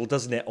brutal,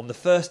 doesn't it? On the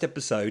first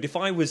episode, if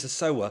I was a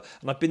sewer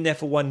and I've been there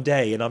for 1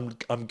 day and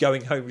I'm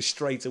going home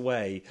straight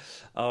away,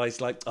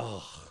 it's like,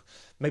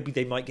 maybe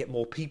they might get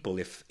more people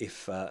if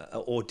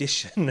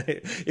audition,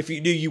 if you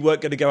knew you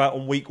weren't going to go out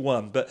on week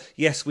 1. But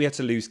yes, we had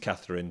to lose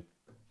Catherine.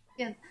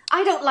 Yeah,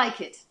 I don't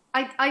like it.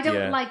 I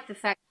don't like the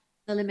fact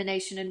of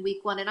elimination in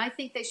week 1. And I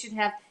think they should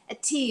have a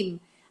team.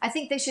 I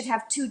think they should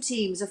have 2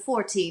 teams or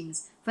 4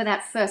 teams for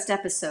that first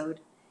episode.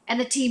 And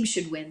the team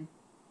should win.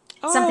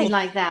 Something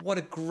like that. What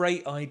a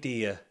great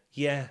idea.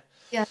 Yeah.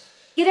 Yeah.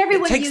 Get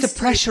everyone used to it. Takes the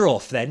pressure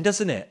off then,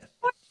 doesn't it?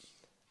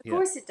 Of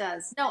course it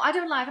does. No, I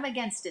don't like it. I'm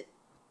against it.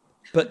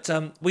 But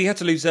we had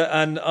to lose her,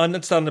 and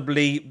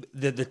understandably,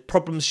 the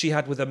problems she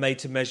had with her Made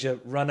to Measure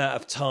ran out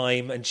of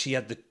time, and she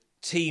had the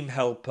team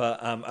help her,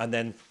 and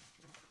then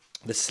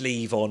the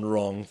sleeve on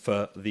wrong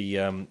for the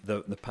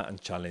pattern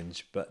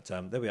challenge. But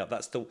there we are.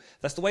 That's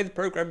the way the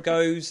program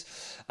goes.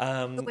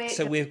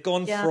 So we've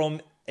gone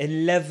from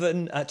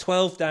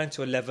 12 down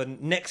to 11.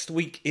 Next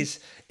week is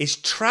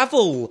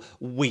travel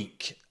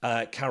week,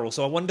 Carol.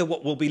 So I wonder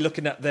what we'll be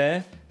looking at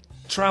there.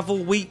 Travel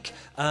week.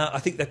 I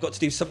think they've got to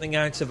do something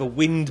out of a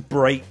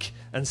windbreak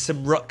and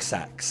some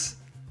rucksacks.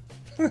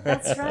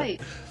 That's right.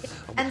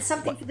 And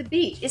something for the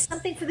beach. Is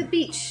something for the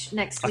beach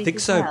next week? I think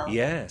as so. well?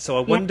 Yeah. So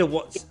I wonder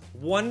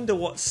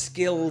what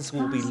skills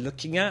we'll be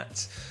looking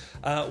at.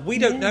 We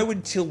don't know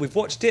until we've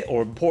watched it,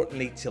 or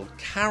importantly, till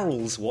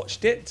Carol's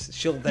watched it.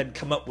 She'll then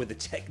come up with a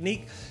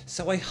technique.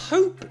 So I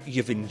hope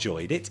you've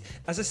enjoyed it.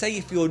 As I say,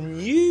 if you're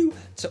new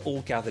to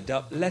All Gathered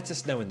Up, let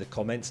us know in the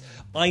comments.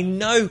 I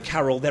know,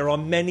 Carol, there are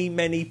many,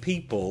 many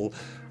people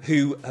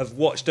who have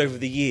watched over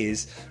the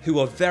years who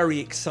are very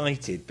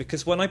excited,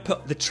 because when I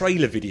put the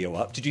trailer video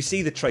up, did you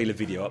see the trailer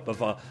video up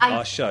of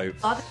our show?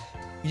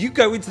 You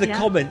go into the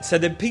comments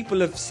and then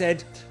people have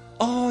said,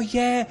 oh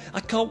yeah, I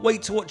can't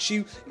wait to watch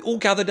you All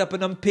Gathered Up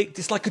and Unpicked.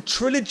 It's like a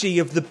trilogy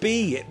of the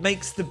bee. It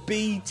makes the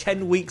bee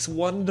 10 weeks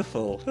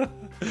wonderful.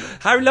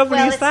 How lovely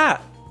is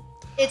that?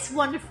 It's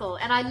wonderful,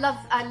 and I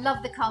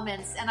love the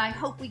comments, and I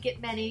hope we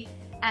get many,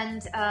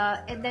 and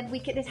then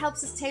it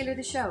helps us tailor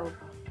the show.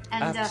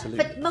 And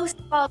but most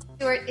of all,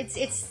 Stuart,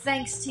 it's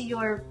thanks to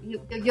your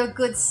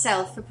good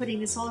self for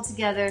putting this all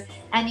together,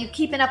 and you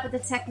keeping up with the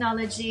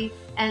technology,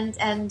 and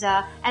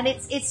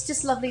it's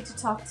just lovely to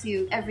talk to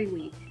you every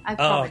week. I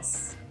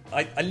promise.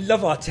 I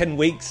love our 10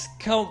 weeks.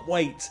 Can't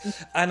wait.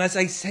 And as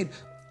I said,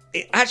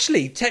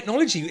 actually,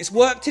 technology, it's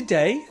worked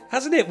today,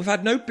 hasn't it? We've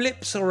had no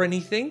blips or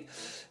anything.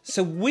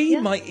 So we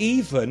might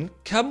even,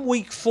 come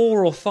week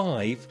 4 or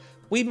 5,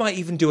 we might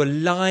even do a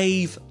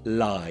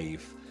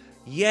live.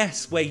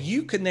 Yes, where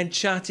you can then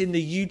chat in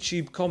the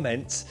YouTube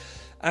comments,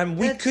 and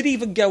we could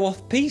even go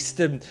off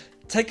piste and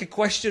take a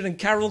question, and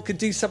Carol could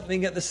do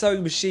something at the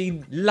sewing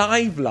machine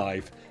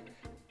live.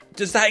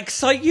 Does that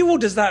excite you, or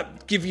does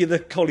that give you the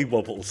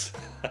collywobbles?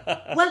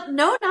 Well,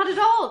 no, not at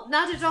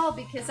all,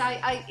 because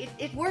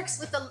it works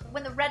with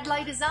when the red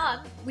light is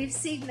on. We've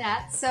seen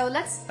that, so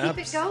let's keep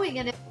it going.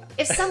 And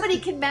if somebody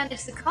can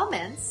manage the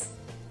comments,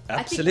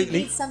 absolutely. I think we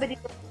need somebody.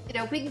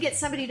 If we can get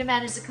somebody to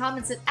manage the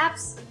comments, and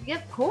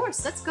of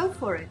course, let's go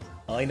for it.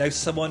 I know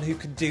someone who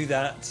can do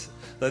that.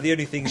 Though the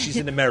only thing is she's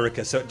in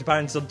America, so it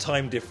depends on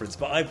time difference.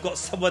 But I've got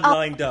someone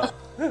lined up.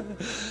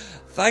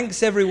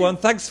 Thanks, everyone.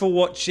 Thanks for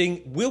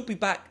watching. We'll be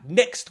back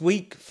next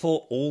week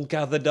for All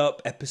Gathered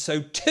Up,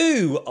 episode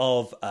 2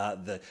 of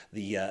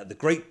the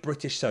Great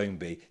British Sewing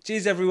Bee.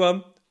 Cheers,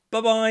 everyone.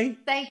 Bye-bye.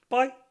 Thanks.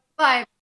 Bye. Bye.